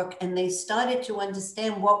to work and they started to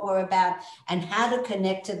understand what we're about and how to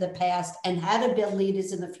connect to the past and how to build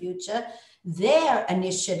leaders in the future, their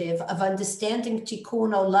initiative of understanding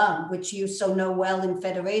Tikkun Olam, which you so know well in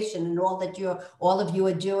Federation, and all of you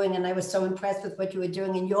are doing, and I was so impressed with what you were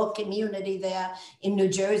doing in your community there in New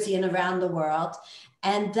Jersey and around the world.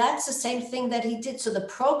 And that's the same thing that he did. So the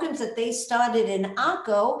programs that they started in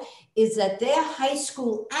Akko is that their high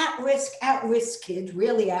school at-risk kids,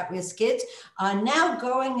 really at-risk kids, are now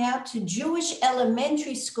going out to Jewish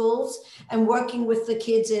elementary schools and working with the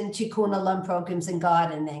kids in Tikkun Olam programs and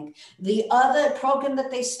gardening. The other program that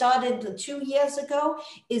they started 2 years ago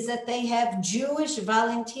is that they have Jewish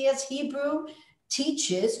volunteers, Hebrew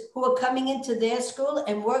teachers who are coming into their school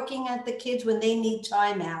and working at the kids when they need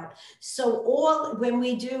time out. So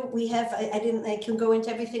we have, I can go into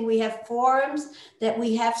everything. We have forums that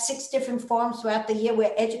we have 6 different forums throughout the year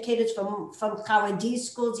where educators from Haredi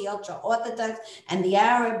schools, the ultra Orthodox and the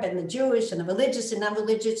Arab and the Jewish and the religious and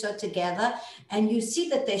non-religious are together. And you see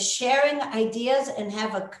that they're sharing ideas and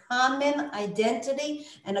have a common identity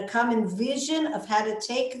and a common vision of how to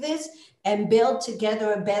take this and build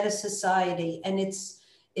together a better society. And it's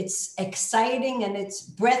exciting and it's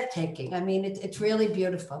breathtaking. I mean, it's really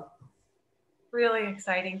beautiful. Really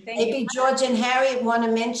exciting. Thank you. Maybe George and Harriet want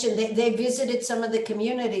to mention, they visited some of the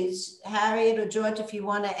communities. Harriet or George, if you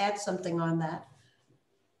want to add something on that.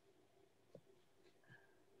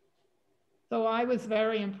 So I was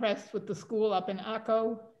very impressed with the school up in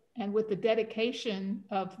Akko and with the dedication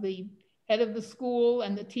of the head of the school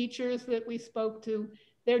and the teachers that we spoke to.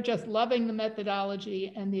 They're just loving the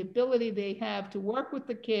methodology and the ability they have to work with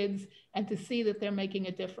the kids and to see that they're making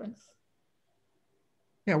a difference.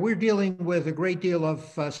 Yeah, we're dealing with a great deal of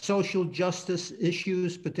social justice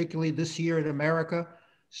issues, particularly this year in America.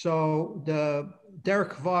 So the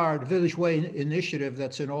Derek Var, the Village Way initiative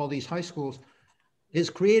that's in all these high schools,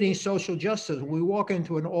 is creating social justice. We walk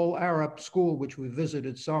into an all-Arab school, which we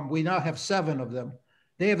visited some. We now have 7 of them.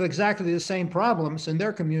 They have exactly the same problems in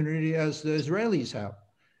their community as the Israelis have.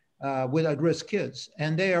 With at-risk kids.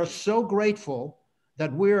 And they are so grateful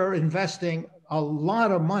that we're investing a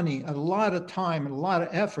lot of money, a lot of time, and a lot of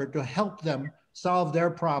effort to help them solve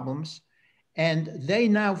their problems. And they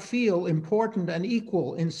now feel important and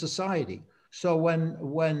equal in society. So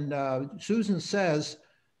when Susan says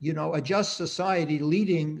you know, a just society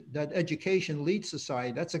leading, that education leads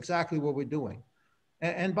society. That's exactly what we're doing.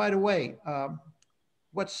 And by the way,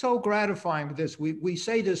 what's so gratifying with this, we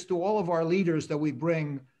say this to all of our leaders that we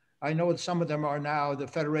bring. I know that some of them are now, the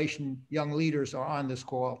Federation young leaders are on this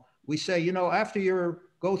call. We say, you know, after you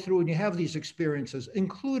go through and you have these experiences,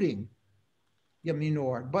 including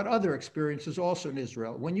Yaminor, but other experiences also in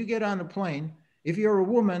Israel, when you get on a plane, if you're a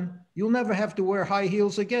woman, you'll never have to wear high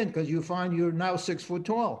heels again because you find you're now 6 foot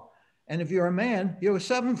tall. And if you're a man, you're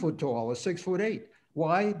 7 foot tall or 6'8".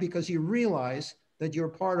 Why? Because you realize that you're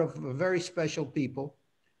part of a very special people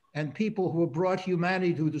and people who have brought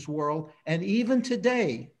humanity to this world. And even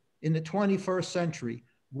today, in the 21st century,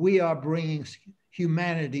 we are bringing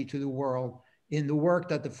humanity to the world in the work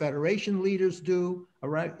that the Federation leaders do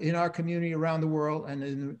around, in our community around the world, and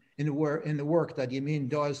in the work that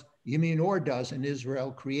Yaminor does in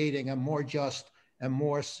Israel, creating a more just and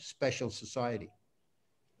more special society.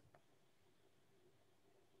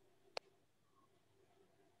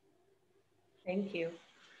 Thank you.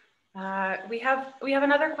 We have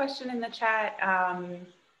another question in the chat.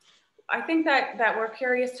 I think that we're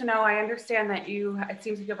curious to know. I understand that it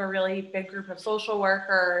seems like you have a really big group of social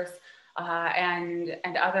workers and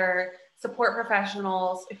other support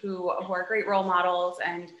professionals who are great role models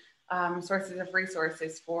and sources of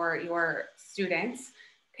resources for your students.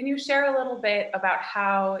 Can you share a little bit about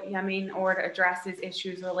how Yaminor addresses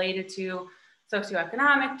issues related to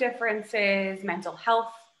socioeconomic differences, mental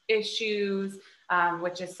health issues,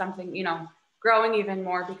 which is something, you know, growing even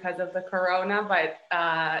more because of the corona, but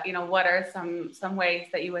you know, what are some ways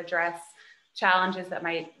that you address challenges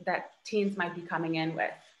that teens might be coming in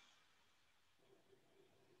with?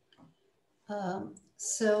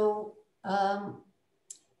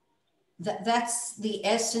 That's the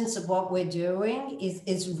essence of what we're doing,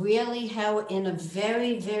 is really how in a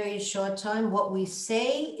very, very short time, what we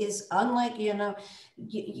say is unlike, you know,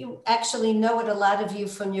 you actually know it, a lot of you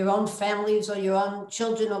from your own families or your own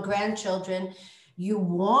children or grandchildren. You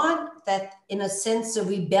want that, in a sense, of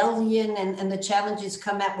rebellion and the challenges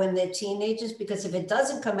come out when they're teenagers, because if it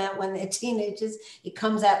doesn't come out when they're teenagers, it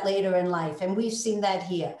comes out later in life. And we've seen that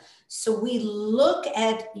here. So we look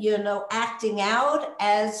at, you know, acting out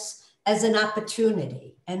as an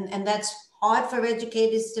opportunity. And that's hard for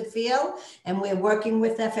educators to feel. And we're working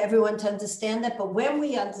with that for everyone to understand that. But when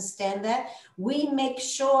we understand that, we make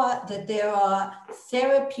sure that there are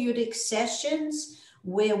therapeutic sessions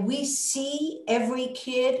where we see every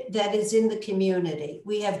kid that is in the community.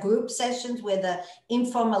 We have group sessions where the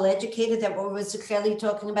informal educator that was Racheli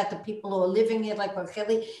talking about, the people who are living here, like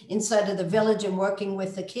Racheli, inside of the village and working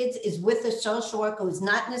with the kids, is with a social worker who's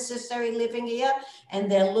not necessarily living here, and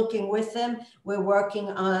they're looking with them. We're working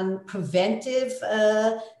on preventive,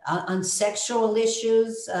 on sexual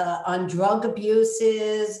issues, on drug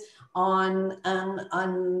abuses, on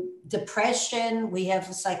depression. We have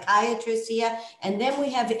a psychiatrist here, and then we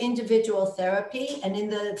have individual therapy. And in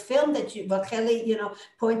the film that Racheli, you know,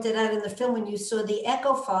 pointed out in the film, when you saw the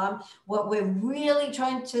Echo Farm, what we're really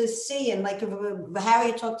trying to see, and like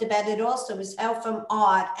Harriet talked about it also, is how from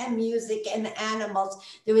art and music and animals,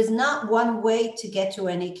 there is not one way to get to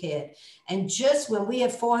any kid. And just when we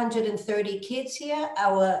have 430 kids here,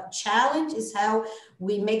 our challenge is how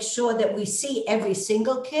we make sure that we see every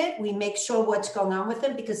single kid. We make sure what's going on with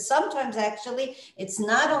them, because sometimes actually it's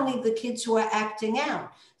not only the kids who are acting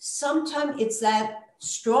out. Sometimes it's that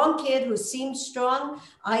strong kid who seems strong.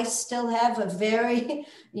 I still have a very,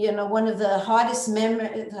 you know, one of the hardest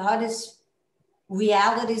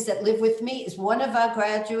realities that live with me is one of our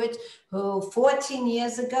graduates who 14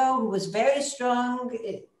 years ago, who was very strong,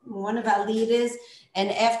 one of our leaders,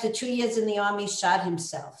 and after 2 years in the Army shot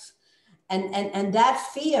himself. And that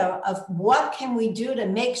fear of what can we do to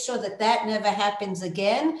make sure that that never happens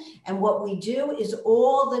again. And what we do is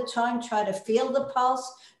all the time try to feel the pulse,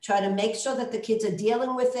 try to make sure that the kids are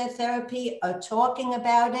dealing with their therapy, are talking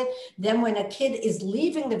about it. Then when a kid is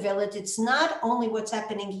leaving the village, it's not only what's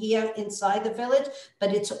happening here inside the village,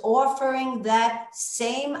 but it's offering that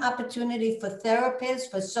same opportunity for therapists,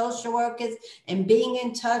 for social workers, and being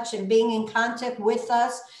in touch and being in contact with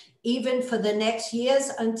us, even for the next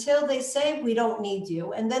years, until they say, we don't need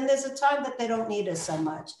you. And then there's a time that they don't need us so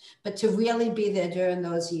much, but to really be there during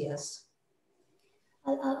those years.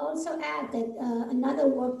 I'll also add that another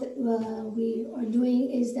work that we are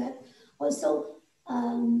doing is that also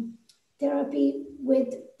therapy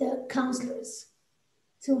with the counselors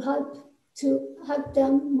to help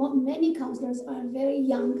them. Many counselors are very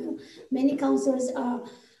young. Many counselors are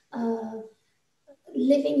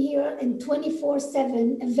living here and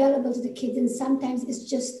 24/7 available to the kids, and sometimes it's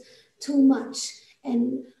just too much.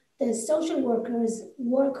 And the social workers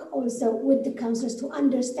work also with the counselors to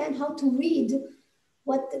understand how to read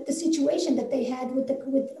what the situation that they had with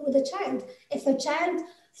a child. If a child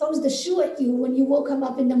throws the shoe at you when you woke him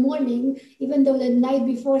up in the morning, even though the night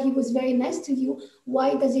before he was very nice to you,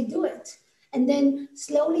 why does he do it? And then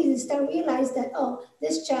slowly they start realize that, oh,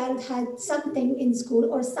 this child had something in school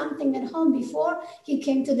or something at home before he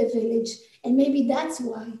came to the village. And maybe that's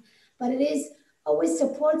why. But it is always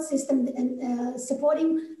support system and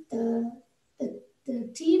supporting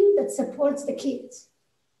the team that supports the kids.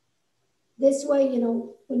 This way, you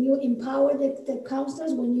know, when you empower the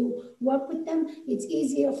counselors, when you work with them, it's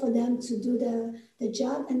easier for them to do the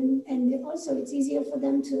job. And also it's easier for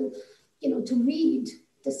them to, you know, to read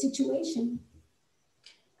the situation.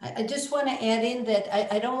 I just want to add in that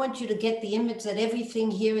I don't want you to get the image that everything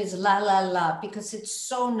here is la, la, la, because it's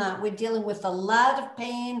so not. We're dealing with a lot of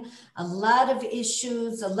pain, a lot of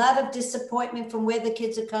issues, a lot of disappointment from where the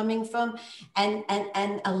kids are coming from, and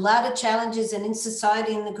a lot of challenges and in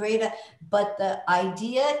society and the greater. But the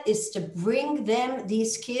idea is to bring them,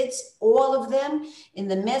 these kids, all of them, in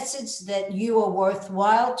the message that you are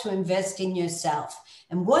worthwhile to invest in yourself.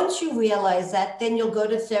 And once you realize that, then you'll go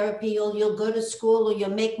to therapy, or you'll go to school, or you'll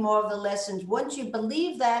make more of the lessons. Once you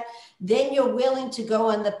believe that, then you're willing to go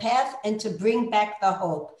on the path and to bring back the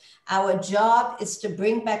hope. Our job is to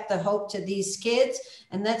bring back the hope to these kids.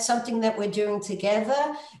 And that's something that we're doing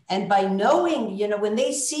together. And by knowing, you know, when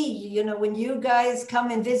they see, you know, when you guys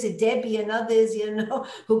come and visit Debbie and others, you know,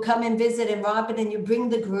 who come and visit, and Robin, and you bring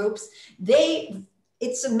the groups,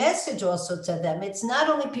 it's a message also to them. It's not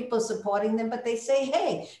only people supporting them, but they say,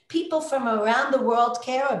 hey, people from around the world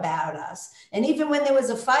care about us. And even when there was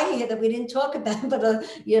a fire here that we didn't talk about, but,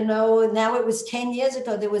 you know, now it was 10 years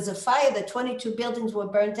ago, there was a fire, the 22 buildings were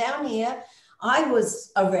burnt down here. I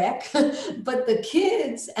was a wreck, but the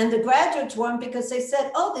kids and the graduates weren't, because they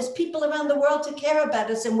said, oh, there's people around the world to care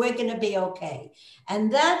about us and we're going to be okay.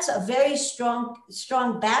 And that's a very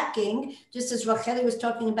strong backing, just as Racheli was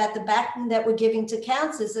talking about the backing that we're giving to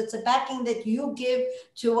counselors. It's a backing that you give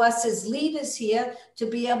to us as leaders here to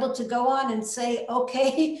be able to go on and say,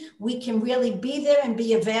 okay, we can really be there and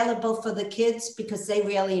be available for the kids because they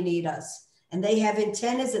really need us. And they have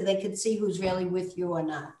antennas and they can see who's really with you or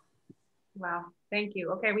not. Wow, thank you.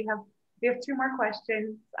 Okay, we have two more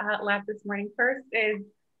questions left this morning. First is,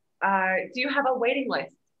 do you have a waiting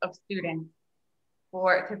list of students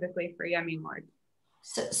typically for Yemin Ward?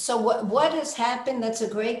 So what has happened? That's a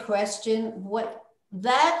great question.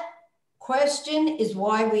 That question is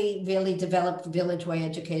why we really developed village-wide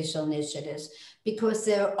educational initiatives, because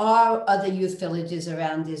there are other youth villages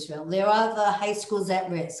around Israel. There are the high schools at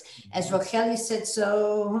risk. As Racheli said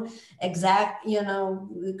so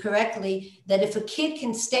correctly, that if a kid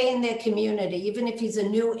can stay in their community, even if he's a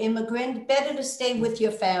new immigrant, better to stay with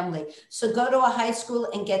your family. So go to a high school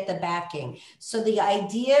and get the backing. So the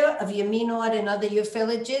idea of Yemin Ward and other youth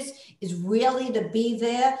villages is really to be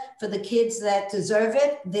there for the kids that deserve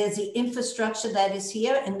it. There's the infrastructure that is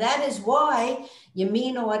here, and that is why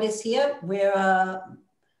Yemin Ward is here. We're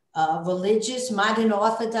a religious, modern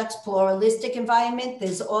Orthodox, pluralistic environment.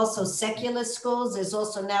 There's also secular schools. There's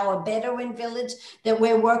also now a Bedouin village that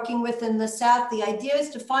we're working with in the South. The idea is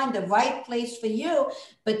to find the right place for you,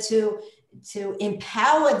 but to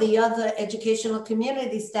empower the other educational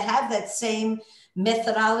communities to have that same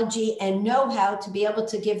methodology and know-how to be able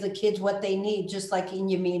to give the kids what they need, just like in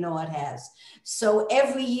Yemin Ward has. So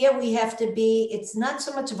every year we have to it's not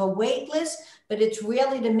so much of a wait list, but it's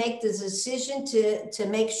really to make the decision to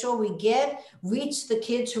make sure we reach the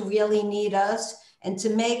kids who really need us, and to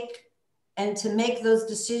make those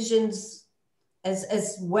decisions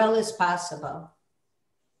as well as possible.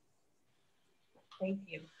 Thank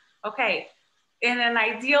you. Okay, in an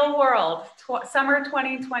ideal world, summer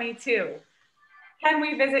 2022, can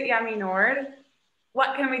we visit Yemin Ward?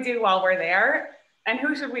 What can we do while we're there? And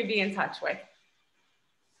who should we be in touch with?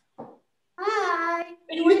 Hi,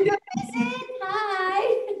 you want to go visit? Hi,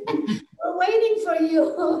 we're waiting for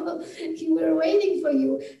you. We're waiting for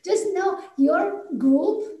you. Just know your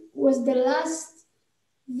group was the last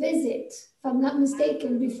visit, if I'm not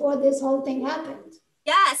mistaken, before this whole thing happened.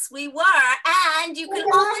 Yes, we were. And you can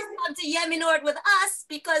always come to Yemin Ward with us,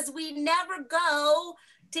 because we never go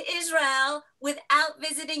to Israel without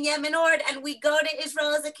visiting Yemin Ward, and we go to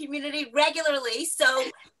Israel as a community regularly. So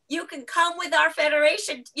you can come with our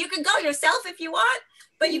federation. You can go yourself if you want,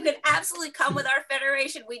 but you can absolutely come with our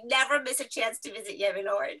federation. We never miss a chance to visit Yemin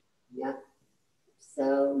Ward. Yeah.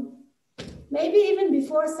 So maybe even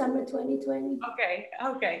before summer 2020. Okay,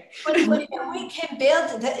 okay. But we can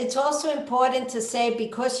build, it's also important to say,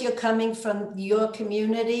 because you're coming from your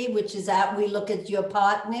community, which is out, we look at your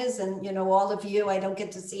partners and, you know, all of you, I don't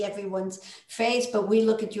get to see everyone's face, but we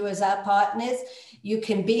look at you as our partners. You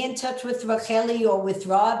can be in touch with Racheli or with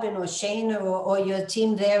Robin or Shana or your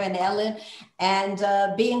team there and Ellen, and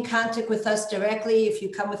be in contact with us directly if you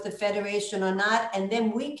come with the Federation or not. And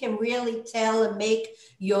then we can really tell and make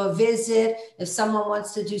your visit. If someone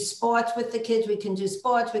wants to do sports with the kids, we can do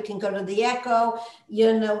sports. We can go to the Echo.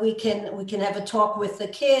 You know, we can have a talk with the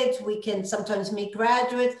kids. We can sometimes meet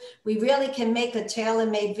graduates. We really can make a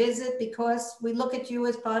tailor-made visit because we look at you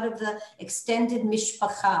as part of the extended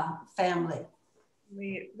mishpacha family.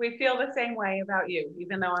 We feel the same way about you,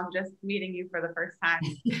 even though I'm just meeting you for the first time.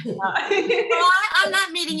 Well, I'm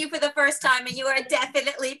not meeting you for the first time, and you are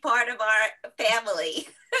definitely part of our family.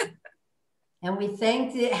 And we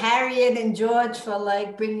thank Harriet and George for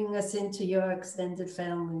like bringing us into your extended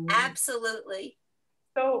family. Absolutely.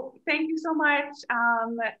 So thank you so much.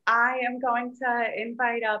 I am going to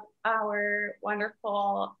invite up our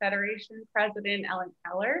wonderful Federation President, Ellen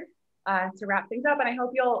Keller, to wrap things up. And I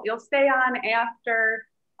hope you'll stay on after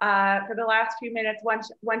for the last few minutes.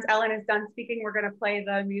 Once Ellen is done speaking, we're going to play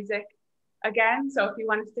the music again. So if you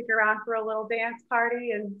want to stick around for a little dance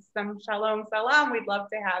party and some shalom salam, we'd love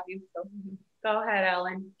to have you. So go ahead,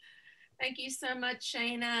 Ellen. Thank you so much,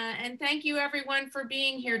 Shana. And thank you everyone for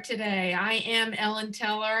being here today. I am Ellen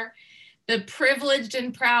Teller, the privileged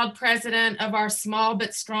and proud president of our Small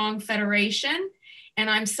But Strong Federation. And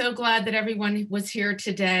I'm so glad that everyone was here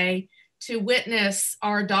today to witness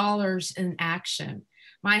our dollars in action.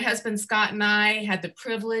 My husband Scott and I had the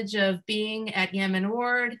privilege of being at Yemen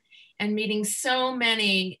Ord and meeting so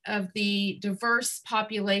many of the diverse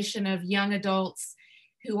population of young adults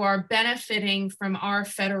who are benefiting from our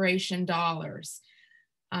Federation dollars.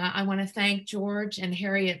 I want to thank George and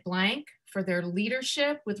Harriet Blank for their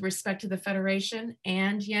leadership with respect to the Federation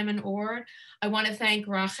and Yemen Ord. I want to thank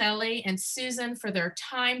Racheli and Susan for their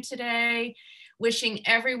time today. Wishing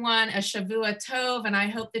everyone a Shavua Tov, and I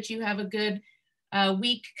hope that you have a good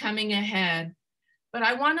week coming ahead. But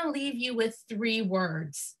I want to leave you with 3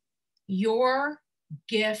 words. Your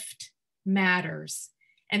gift matters.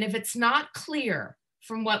 And if it's not clear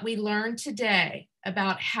from what we learned today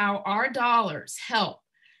about how our dollars help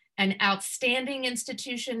an outstanding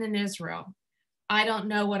institution in Israel, I don't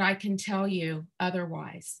know what I can tell you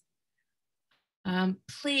otherwise.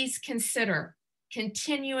 Please consider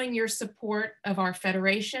continuing your support of our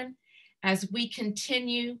Federation as we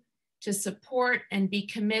continue to support and be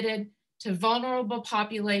committed to vulnerable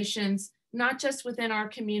populations, not just within our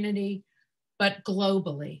community, but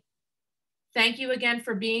globally. Thank you again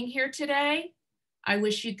for being here today. I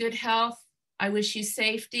wish you good health. I wish you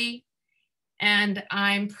safety. And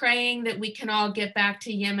I'm praying that we can all get back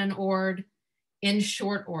to Yemen Ord in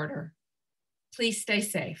short order. Please stay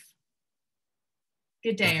safe.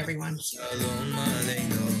 Good day, everyone. Shalom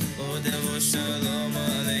aleinu, shalom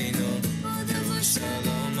aleinu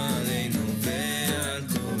ve'al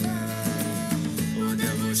kulam.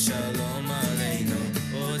 Shalom aleinu,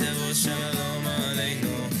 shalom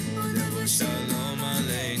aleinu,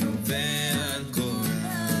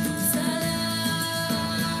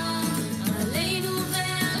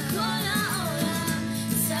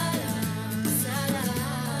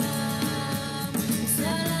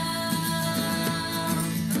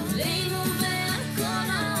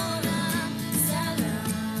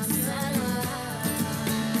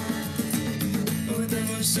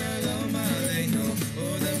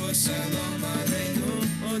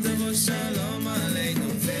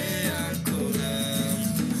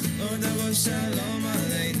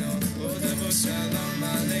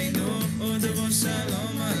 shalom